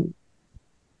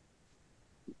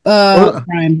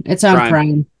 It's on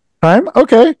Prime. Prime?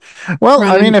 Okay. Well,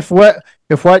 Prime. I mean, if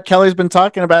what Kelly's been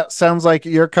talking about sounds like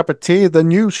your cup of tea, then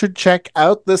you should check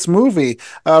out this movie.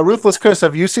 Ruthless Chris,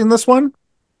 have you seen this one?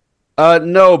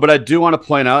 No, but I do want to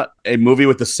point out a movie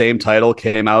with the same title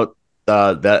came out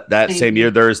that same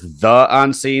year. There's The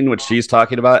Unseen, which she's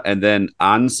talking about, and then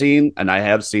Unseen, and I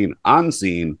have seen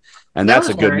Unseen, and that's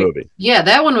a good movie. Yeah,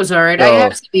 that one was all right. I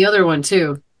have seen the other one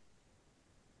too.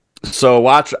 So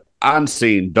watch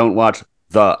Unseen, don't watch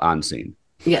The Unseen.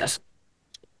 Yes.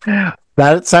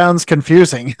 That sounds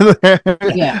confusing.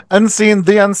 Yeah. Unseen,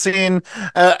 The Unseen.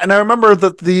 And I remember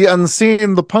that The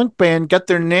Unseen, the punk band, get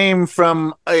their name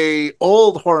from a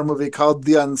old horror movie called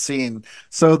The Unseen.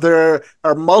 So there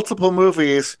are multiple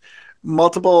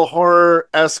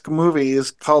horror-esque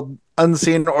movies called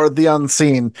Unseen or The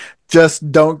Unseen.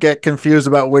 Just don't get confused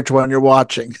about which one you're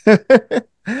watching.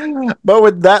 But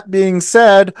with that being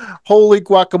said, holy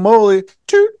guacamole,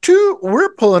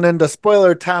 we're pulling into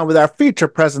Spoiler Town with our feature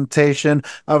presentation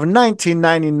of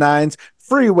 1999's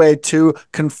Freeway 2: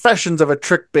 Confessions of a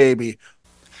Trick Baby.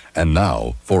 And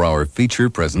now for our feature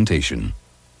presentation.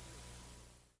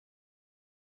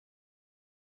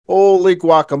 Holy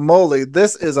guacamole,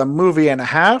 this is a movie and a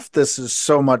half. This is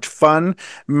so much fun.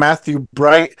 Matthew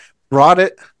Bright brought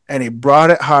it, and he brought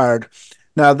it hard.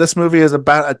 Now, this movie is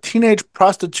about a teenage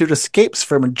prostitute escapes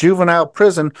from a juvenile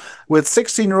prison with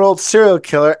 16-year-old serial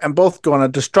killer, and both go on a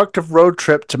destructive road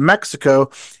trip to Mexico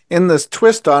in this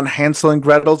twist on Hansel and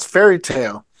Gretel's fairy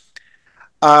tale.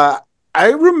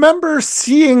 I remember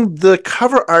seeing the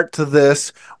cover art to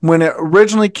this when it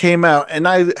originally came out, and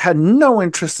I had no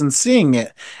interest in seeing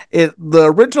it. The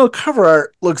original cover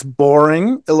art looks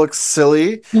boring. It looks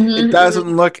silly. Mhm, It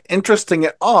doesn't look interesting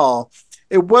at all.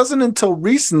 It wasn't until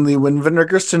recently when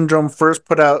Vinegar Syndrome first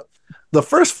put out the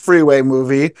first Freeway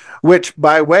movie, which,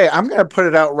 by the way, I'm going to put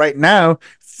it out right now.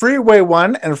 Freeway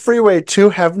 1 and Freeway 2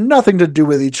 have nothing to do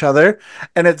with each other,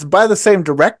 and it's by the same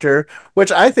director,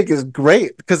 which I think is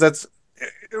great because it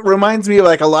reminds me of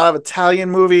like a lot of Italian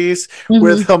movies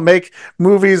where mhm. they'll make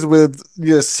movies with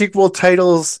sequel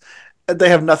titles and they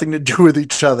have nothing to do with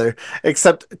each other,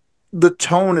 except the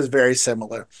tone is very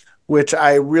similar, which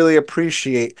I really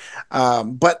appreciate.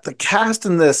 But the cast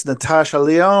in this, Natasha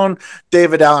Lyonne,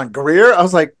 David Allen Greer, I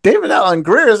was like, David Allen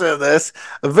Greer is in this.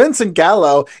 Vincent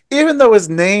Gallo, even though his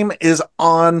name is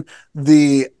on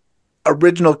the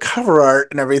original cover art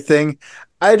and everything,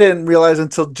 I didn't realize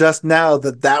until just now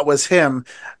that that was him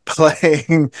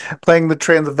playing the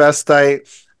transvestite,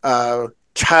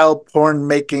 child porn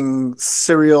making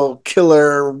serial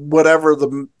killer, whatever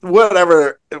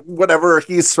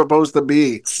he's supposed to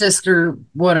be. Sister,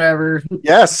 whatever.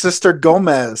 Yes, Sister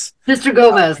Gomez. Sister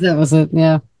Gomez, that was it.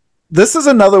 Yeah. This is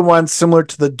another one similar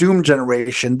to the Doom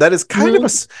generation that is kind of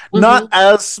not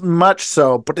as much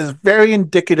so, but is very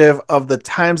indicative of the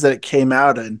times that it came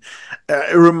out in.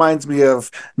 It reminds me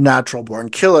of Natural Born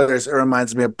Killers. It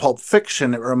reminds me of Pulp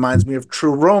Fiction. It reminds me of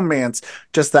True Romance.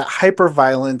 Just that hyper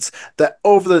violence, that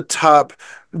over the top,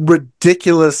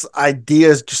 ridiculous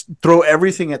ideas. Just throw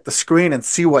everything at the screen and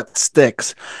see what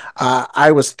sticks.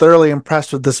 I was thoroughly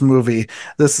impressed with this movie.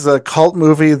 This is a cult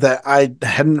movie that I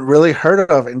hadn't really heard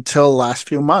of until the last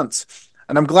few months.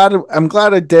 And I'm glad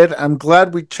I did. I'm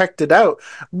glad we checked it out.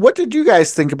 What did you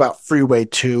guys think about Freeway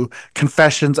 2: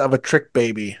 Confessions of a Trick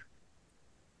Baby?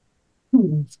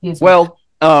 Excuse me. Well,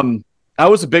 I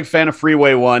was a big fan of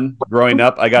Freeway 1 growing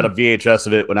up. I got a VHS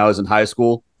of it when I was in high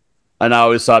school, and I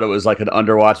always thought it was like an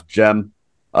underwatched gem.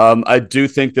 I do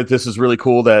think that this is really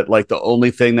cool that like the only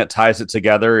thing that ties it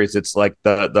together is it's like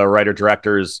the writer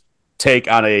director's take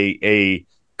on a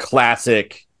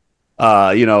classic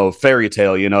fairy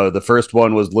tale. The first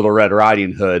one was Little Red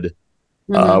Riding Hood,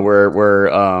 where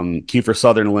Kiefer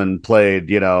Sutherland played,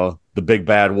 the big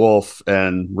bad wolf,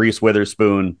 and Reese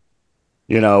Witherspoon,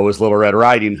 was Little Red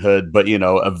Riding Hood, but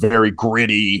a very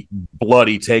gritty,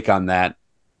 bloody take on that.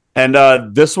 And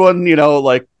this one,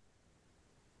 like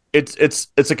it's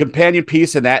a companion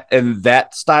piece in that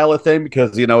style of thing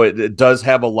because it does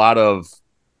have a lot of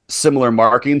similar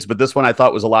markings, but this one I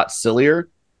thought was a lot sillier,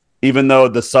 even though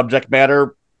the subject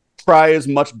matter probably is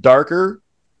much darker,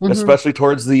 especially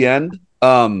towards the end.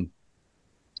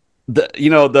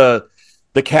 The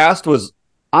cast was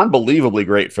unbelievably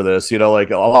great for this.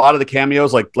 Like a lot of the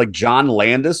cameos, like John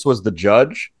Landis was the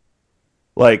judge.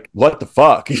 Like, what the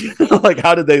fuck? Like,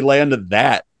 how did they land at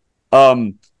that?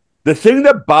 The thing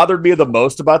that bothered me the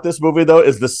most about this movie, though,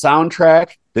 is the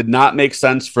soundtrack did not make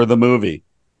sense for the movie.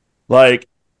 Like,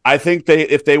 I think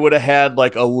if they would have had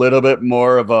like a little bit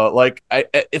more of a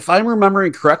if I'm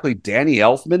remembering correctly, Danny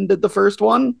Elfman did the first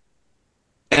one,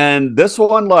 and this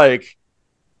one like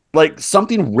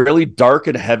something really dark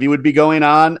and heavy would be going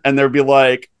on, and there'd be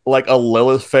like a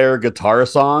Lilith Fair guitar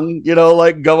song,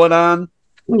 going on.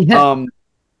 Yeah.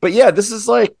 But yeah, this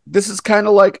is kind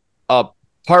of like a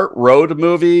part road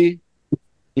movie,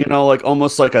 like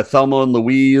almost like a Thelma and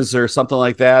Louise or something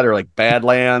like that, or like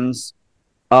Badlands.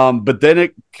 But then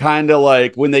it kind of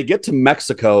like when they get to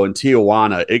Mexico and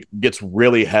Tijuana, it gets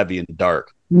really heavy and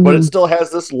dark, but it still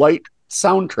has this light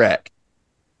soundtrack.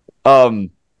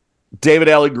 David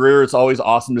Allen Greer, it's always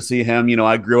awesome to see him.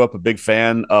 I grew up a big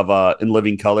fan of In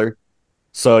Living Color.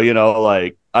 So,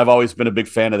 like I've always been a big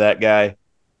fan of that guy.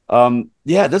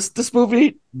 Yeah, this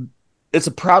movie, it's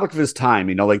a product of his time,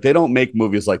 like they don't make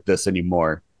movies like this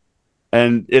anymore.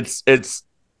 And it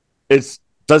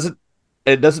doesn't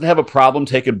have a problem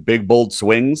taking big, bold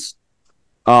swings.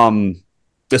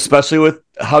 Especially with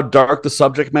how dark the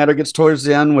subject matter gets towards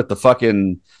the end with the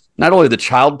fucking, not only the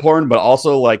child porn, but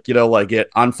also like it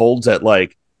unfolds at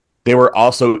like they were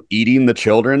also eating the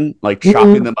children, like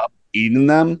chopping them up, eating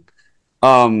them.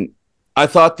 I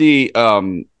thought the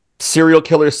serial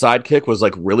killer sidekick was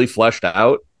like really fleshed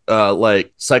out,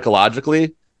 like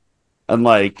psychologically, and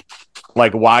like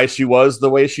why she was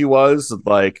the way she was,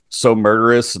 like so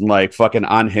murderous and like fucking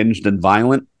unhinged and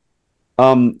violent.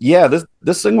 Yeah,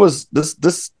 this thing was this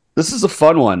is a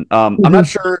fun one. I'm not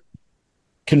sure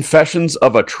Confessions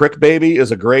of a Trick Baby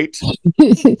is a great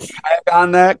tag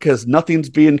on that because nothing's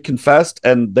being confessed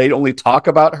and they only talk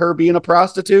about her being a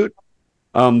prostitute.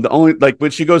 The only like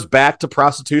when she goes back to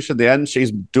prostitution at the end,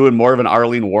 she's doing more of an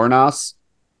Arlene Warnos,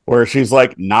 where she's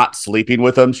like not sleeping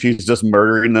with them, she's just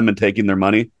murdering them and taking their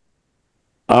money.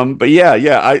 But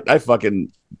yeah, I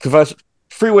fucking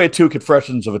Freeway 2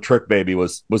 Confessions of a Trick Baby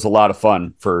was a lot of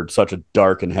fun for such a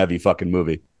dark and heavy fucking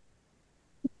movie.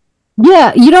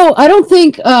 Yeah, I don't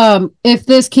think if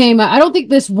this came out, I don't think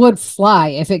this would fly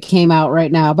if it came out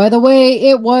right now. By the way,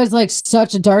 it was like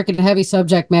such a dark and heavy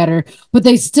subject matter, but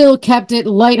they still kept it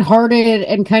lighthearted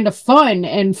and kind of fun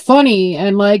and funny.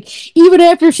 And like, even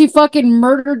after she fucking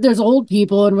murdered those old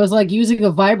people and was like using a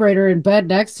vibrator in bed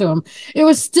next to him, it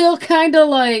was still kind of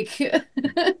like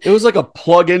it was like a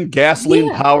plug-in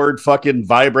gasoline powered fucking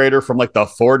vibrator from like the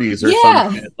 40s or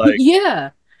something. Like, yeah.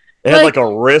 It had like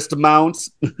a wrist mount.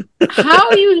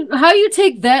 how you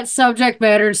take that subject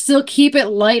matter and still keep it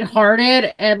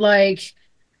lighthearted and like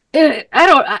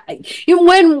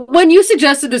when you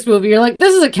suggested this movie, you're like,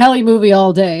 this is a Kelly movie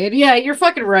all day. And yeah, you're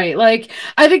fucking right. Like,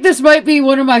 I think this might be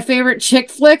one of my favorite chick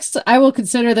flicks. I will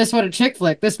consider this one a chick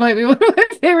flick. This might be one of my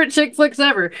favorite chick flicks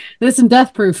ever. This and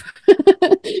Death Proof.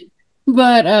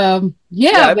 But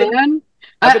yeah, man.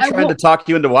 I've been trying to talk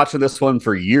you into watching this one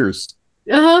for years.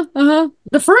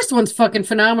 The first one's fucking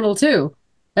phenomenal too.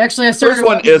 Actually, the first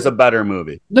one is a better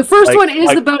movie. The first one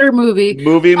is the better movie.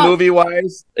 Movie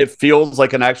wise, it feels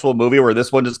like an actual movie. Where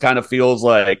this one just kind of feels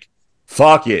like,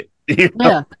 fuck it. You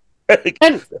know? Yeah.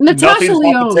 And Natasha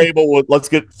Lyonne. Off the table. Let's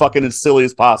get fucking as silly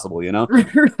as possible. You know,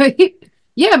 right?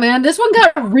 Yeah, man, this one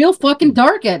got real fucking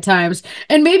dark at times.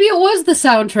 And maybe it was the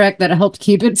soundtrack that helped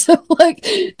keep it so, like,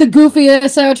 the goofy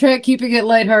soundtrack keeping it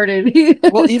lighthearted.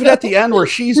 Well, even at the end where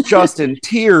she's just in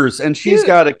tears and she's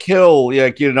got to kill,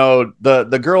 like,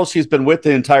 the girl she's been with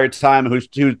the entire time who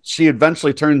she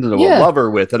eventually turns into a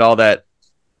lover with and all that.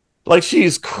 Like,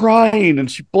 she's crying and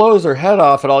she blows her head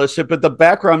off and all this shit. But the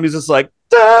background music's like,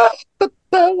 da, da,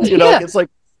 da,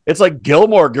 it's like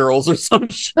Gilmore Girls or some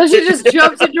shit. So she just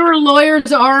jumps into her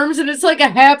lawyer's arms and it's like a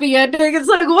happy ending. It's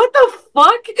like, what the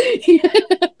fuck?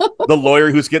 The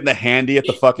lawyer who's getting the handy at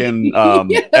the fucking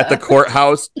at the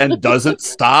courthouse and doesn't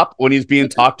stop when he's being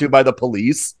talked to by the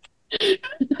police.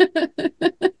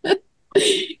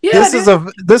 This is a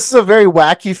very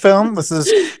wacky film. This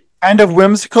is kind of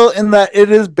whimsical in that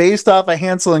it is based off of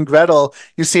Hansel and Gretel.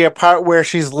 You see a part where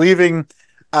she's leaving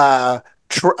a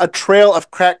trail of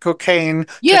crack cocaine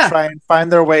to try and find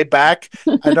their way back.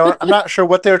 I'm not sure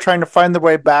what they were trying to find their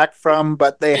way back from,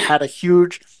 but they had a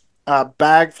huge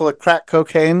bag full of crack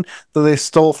cocaine that they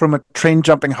stole from a train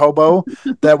jumping hobo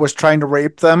that was trying to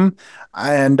rape them.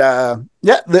 And every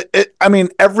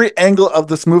angle of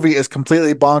this movie is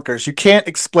completely bonkers. You can't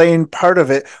explain part of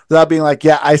it without being like,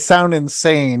 yeah, I sound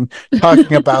insane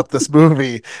talking about this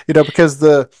movie, because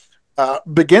the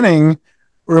beginning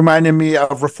reminded me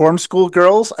of Reform School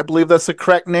Girls. I believe that's the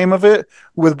correct name of it,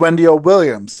 with Wendy O.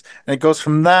 Williams. And it goes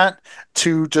from that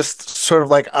to just sort of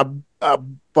like a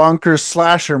bonkers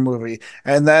slasher movie.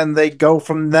 And then they go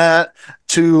from that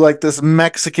to like this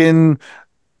Mexican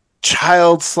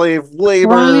child slave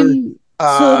labor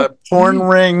porn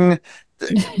ring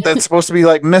that's supposed to be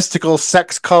like mystical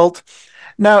sex cult.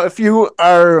 Now,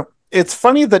 it's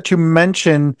funny that you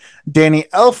mention Danny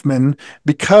Elfman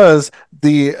because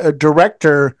the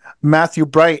director, Matthew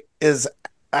Bright, is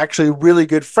actually really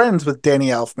good friends with Danny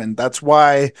Elfman. That's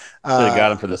why they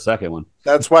got him for the second one.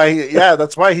 That's why he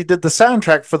did the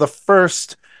soundtrack for the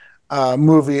first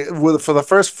movie, for the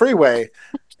first Freeway.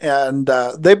 And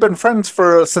they've been friends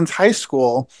since high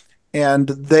school. And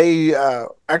they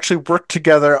actually worked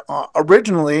together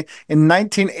originally in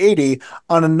 1980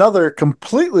 on another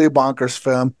completely bonkers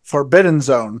film, Forbidden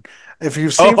Zone. If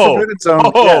you've seen Forbidden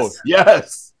Zone,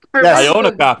 yes. I own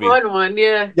a copy. Fun one,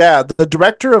 yeah. Yeah, the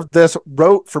director of this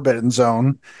wrote Forbidden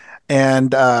Zone,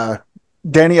 and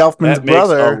Danny Elfman's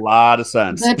brother. Makes a lot of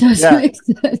sense. That does make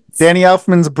sense. Danny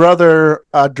Elfman's brother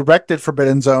directed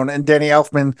Forbidden Zone, and Danny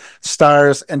Elfman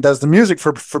stars and does the music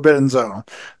for Forbidden Zone.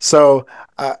 So,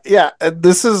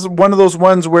 this is one of those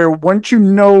ones where once you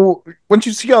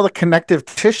see all the connective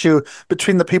tissue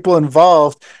between the people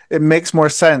involved, it makes more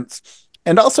sense.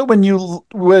 And also, when you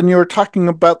were talking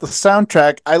about the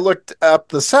soundtrack, I looked up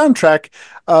the soundtrack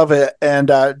of it,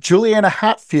 and Juliana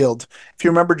Hatfield. If you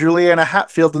remember Juliana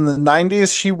Hatfield in the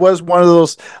 90s, she was one of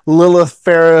those Lilith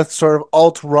Fair sort of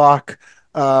alt rock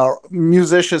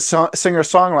musician,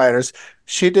 singer-songwriters.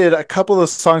 She did a couple of the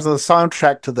songs of the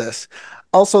soundtrack to this.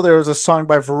 Also, there was a song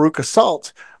by Veruca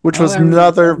Salt, which was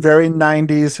another very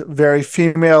 90s, very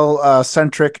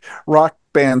female-centric rock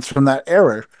bands from that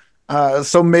era.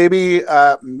 So maybe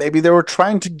they were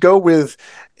trying to go with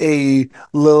a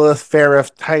Lilith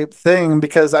Faireth type thing,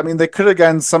 because I mean they could have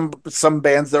gotten some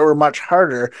bands that were much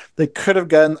harder. They could have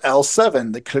gotten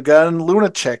L7. They could have gotten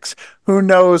Lunatics. Who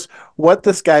knows what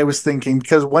this guy was thinking?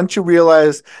 Because once you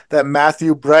realize that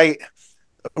Matthew Bright,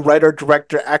 writer,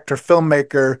 director, actor,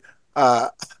 filmmaker,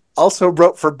 also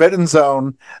wrote Forbidden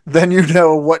Zone, then you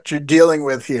know what you're dealing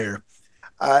with here.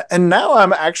 And now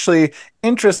I'm actually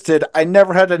interested. I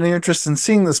never had any interest in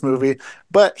seeing this movie,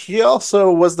 but he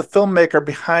also was the filmmaker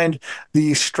behind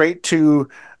the straight to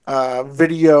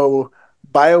video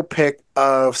biopic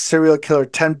of serial killer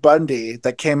Ted Bundy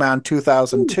that came out in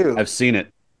 2002. I've seen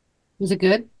it. Was it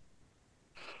good?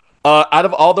 Out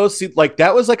of all those, like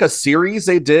that was like a series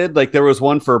they did. Like there was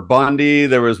one for Bundy,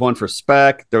 there was one for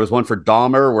Speck, there was one for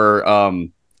Dahmer. Where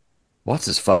what's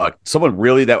his fuck? Someone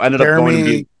really that ended up going to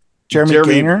be Jeremy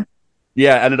Gaynor?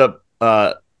 Yeah, ended up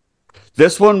that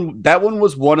one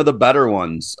was one of the better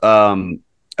ones. They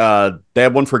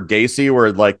had one for Gacy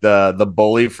where like the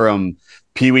bully from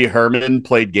Pee Wee Herman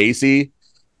played Gacy.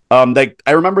 I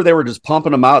remember they were just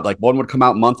pumping them out. Like one would come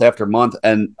out month after month,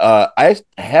 and I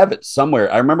have it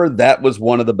somewhere. I remember that was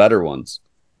one of the better ones.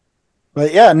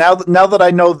 But yeah, now that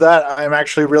I know that, I'm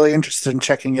actually really interested in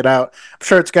checking it out. I'm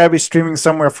sure it's got to be streaming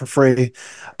somewhere for free.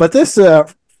 But this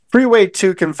Freeway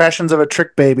 2: Confessions of a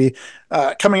Trick Baby,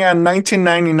 coming out in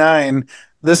 1999.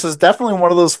 This is definitely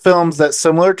one of those films that's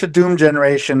similar to Doom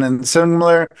Generation and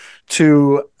similar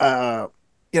to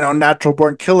Natural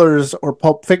Born Killers or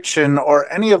Pulp Fiction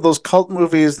or any of those cult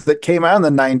movies that came out in the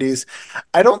 90s.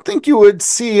 I don't think you would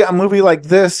see a movie like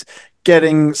this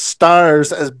getting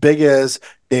stars as big as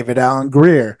David Alan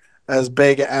Grier, as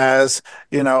big as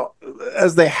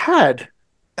as they had,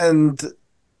 and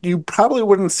you probably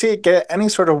wouldn't see it get any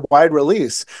sort of wide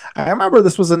release. I remember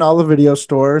this was in all the video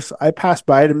stores. I passed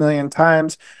by it a million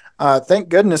times. Thank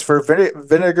goodness for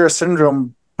Vinegar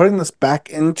Syndrome putting this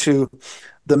back into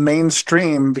the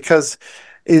mainstream, because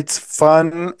it's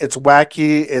fun, it's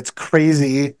wacky, it's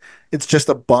crazy. It's just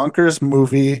a bonkers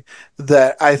movie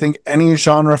that I think any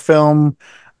genre film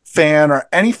fan or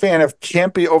any fan of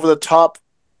campy, over the top,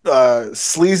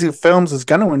 sleazy films is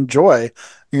going to enjoy.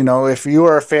 If you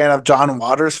are a fan of John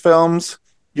Waters films,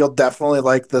 you'll definitely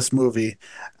like this movie.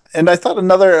 And I thought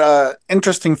another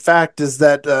interesting fact is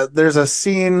that there's a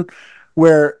scene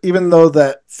where, even though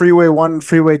that Freeway 1 and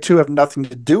Freeway 2 have nothing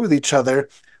to do with each other,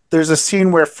 there's a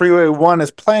scene where Freeway 1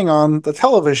 is playing on the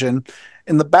television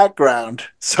in the background.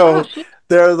 So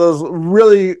there are those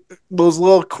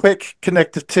little quick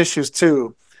connective tissues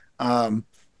too.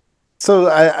 So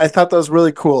I thought that was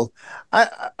really cool.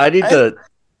 I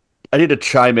need to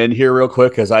chime in here real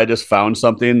quick because I just found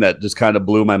something that just kind of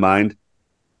blew my mind.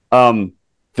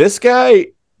 This guy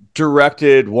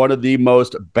directed one of the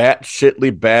most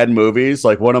batshitly bad movies,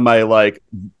 like one of my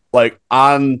like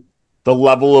on the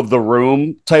level of The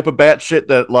Room type of batshit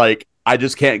that like I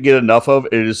just can't get enough of.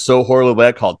 It is so horribly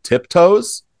bad, called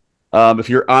Tiptoes. If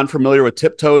you're unfamiliar with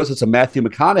Tiptoes, it's a Matthew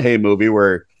McConaughey movie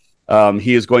where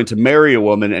he is going to marry a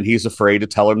woman and he's afraid to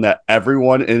tell her that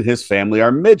everyone in his family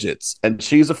are midgets, and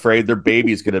she's afraid their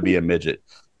baby's going to be a midget.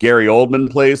 Gary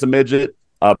Oldman plays a midget,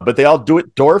 but they all do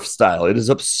it dwarf style. It is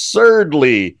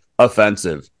absurdly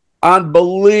offensive,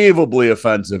 unbelievably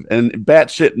offensive, and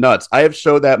batshit nuts. I have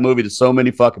showed that movie to so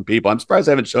many fucking people. I'm surprised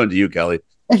I haven't shown it to you, Kelly.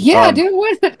 Yeah, dude.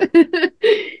 What?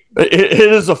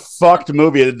 It is a fucked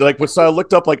movie. Like, so I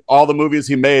looked up like all the movies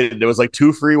he made. There was like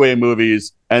 2 Freeway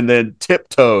movies, and then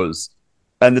Tiptoes,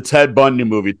 and the Ted Bundy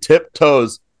movie.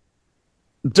 Tiptoes.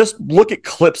 Just look at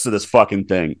clips of this fucking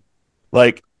thing.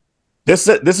 Like, this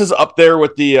is up there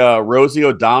with the Rosie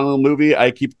O'Donnell movie.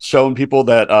 I keep showing people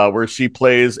that where she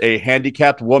plays a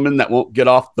handicapped woman that won't get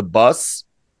off the bus.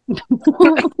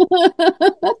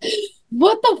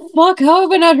 What the fuck? How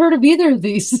have I not heard of either of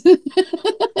these?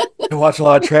 I watch a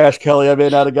lot of trash, Kelly. I may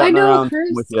not have gotten around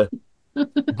Chris. with you.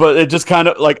 But it just kind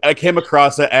of like I came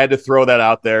across it. I had to throw that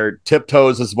out there.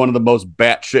 Tiptoes is one of the most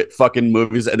batshit fucking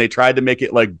movies, and they tried to make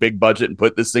it like big budget and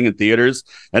put this thing in theaters,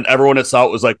 and everyone that saw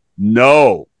it was like,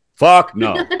 no, fuck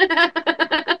no.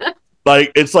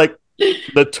 Like, it's like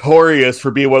notorious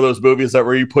for being one of those movies that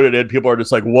where you put it in, people are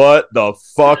just like, what the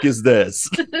fuck is this?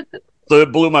 So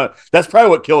it blew my. That's probably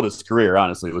what killed his career.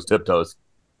 Honestly, it was Tiptoes.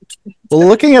 Well,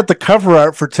 looking at the cover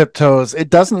art for Tiptoes, it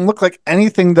doesn't look like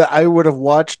anything that I would have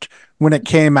watched when it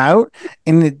came out,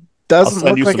 and it doesn't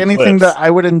look like anything that I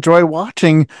would enjoy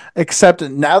watching, except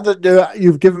now that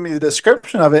you've given me the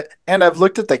description of it, and I've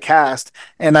looked at the cast,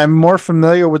 and I'm more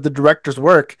familiar with the director's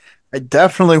work. I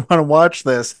definitely want to watch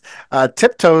this.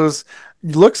 Tiptoes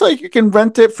looks like you can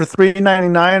rent it for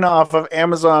 $3.99 off of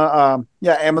Amazon.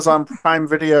 Amazon Prime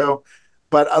Video.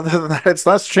 but other than that, it's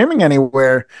not streaming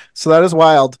anywhere. So that is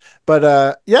wild.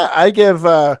 But yeah, I give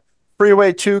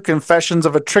Freeway 2 Confessions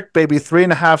of a Trick Baby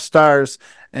 3.5 stars.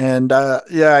 And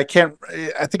yeah, I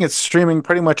think it's streaming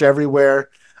pretty much everywhere.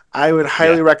 I would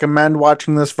highly recommend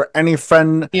watching this for any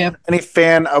friend, any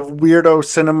fan of weirdo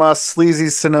cinema, sleazy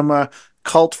cinema,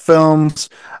 cult films.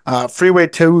 Freeway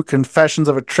 2 Confessions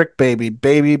of a Trick Baby.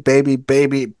 Baby, baby,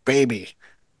 baby, baby,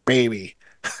 baby.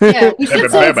 Yeah, we should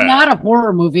say it's not a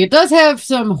horror movie. It does have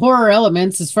some horror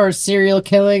elements as far as serial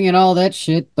killing and all that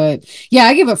shit, but yeah,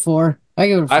 I give it 4.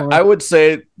 I would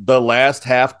say the last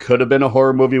half could have been a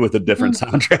horror movie with a different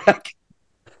soundtrack.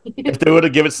 If they would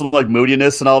have given it some like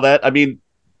moodiness and all that. I mean,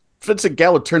 Vincent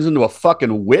Gallo turns into a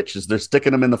fucking witch as they're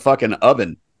sticking him in the fucking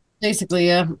oven. Basically,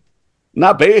 yeah.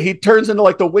 He turns into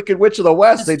like the Wicked Witch of the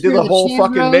West. They do the whole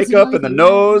fucking makeup and the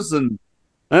nose, and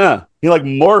he like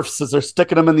morphs as they're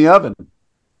sticking him in the oven.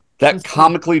 That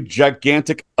comically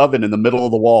gigantic oven in the middle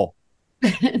of the wall.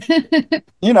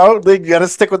 You know, they got to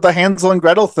stick with the Hansel and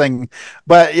Gretel thing.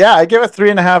 But yeah, I give it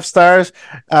 3.5 stars.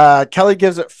 Kelly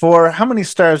gives it 4. How many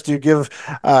stars do you give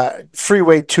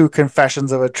Freeway 2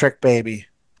 Confessions of a Trick Baby?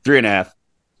 3.5.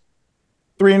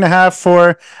 3.5,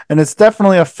 4. And it's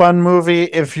definitely a fun movie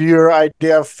if your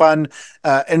idea of fun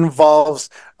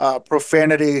involves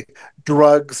profanity,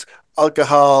 drugs,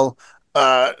 alcohol,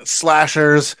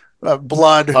 slashers,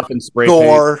 blood, Huff and spray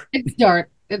gore. Paint. It's dark.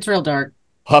 It's real dark.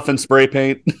 Huff and spray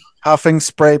paint. Huffing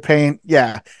spray paint.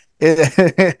 Yeah.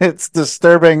 It's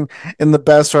disturbing in the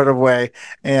best sort of way,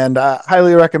 and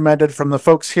highly recommended from the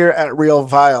folks here at Real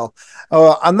Vile.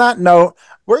 On that note,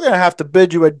 we're going to have to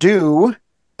bid you adieu,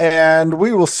 and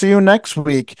we will see you next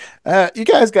week. You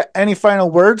guys got any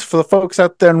final words for the folks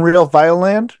out there in Real Vile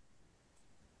land?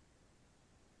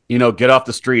 You know, get off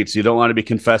the streets. You don't want to be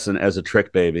confessing as a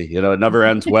trick baby. You know, it never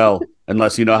ends well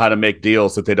unless you know how to make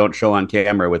deals that they don't show on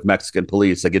camera with Mexican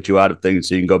police that get you out of things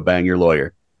so you can go bang your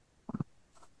lawyer.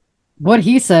 What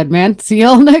he said, man. See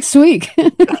y'all next week.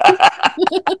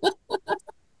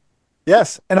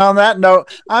 Yes, and on that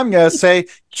note, I'm going to say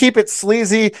keep it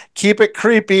sleazy, keep it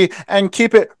creepy, and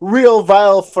keep it real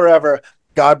vile forever.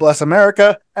 God bless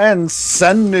America, and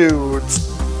send nudes.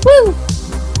 Woo!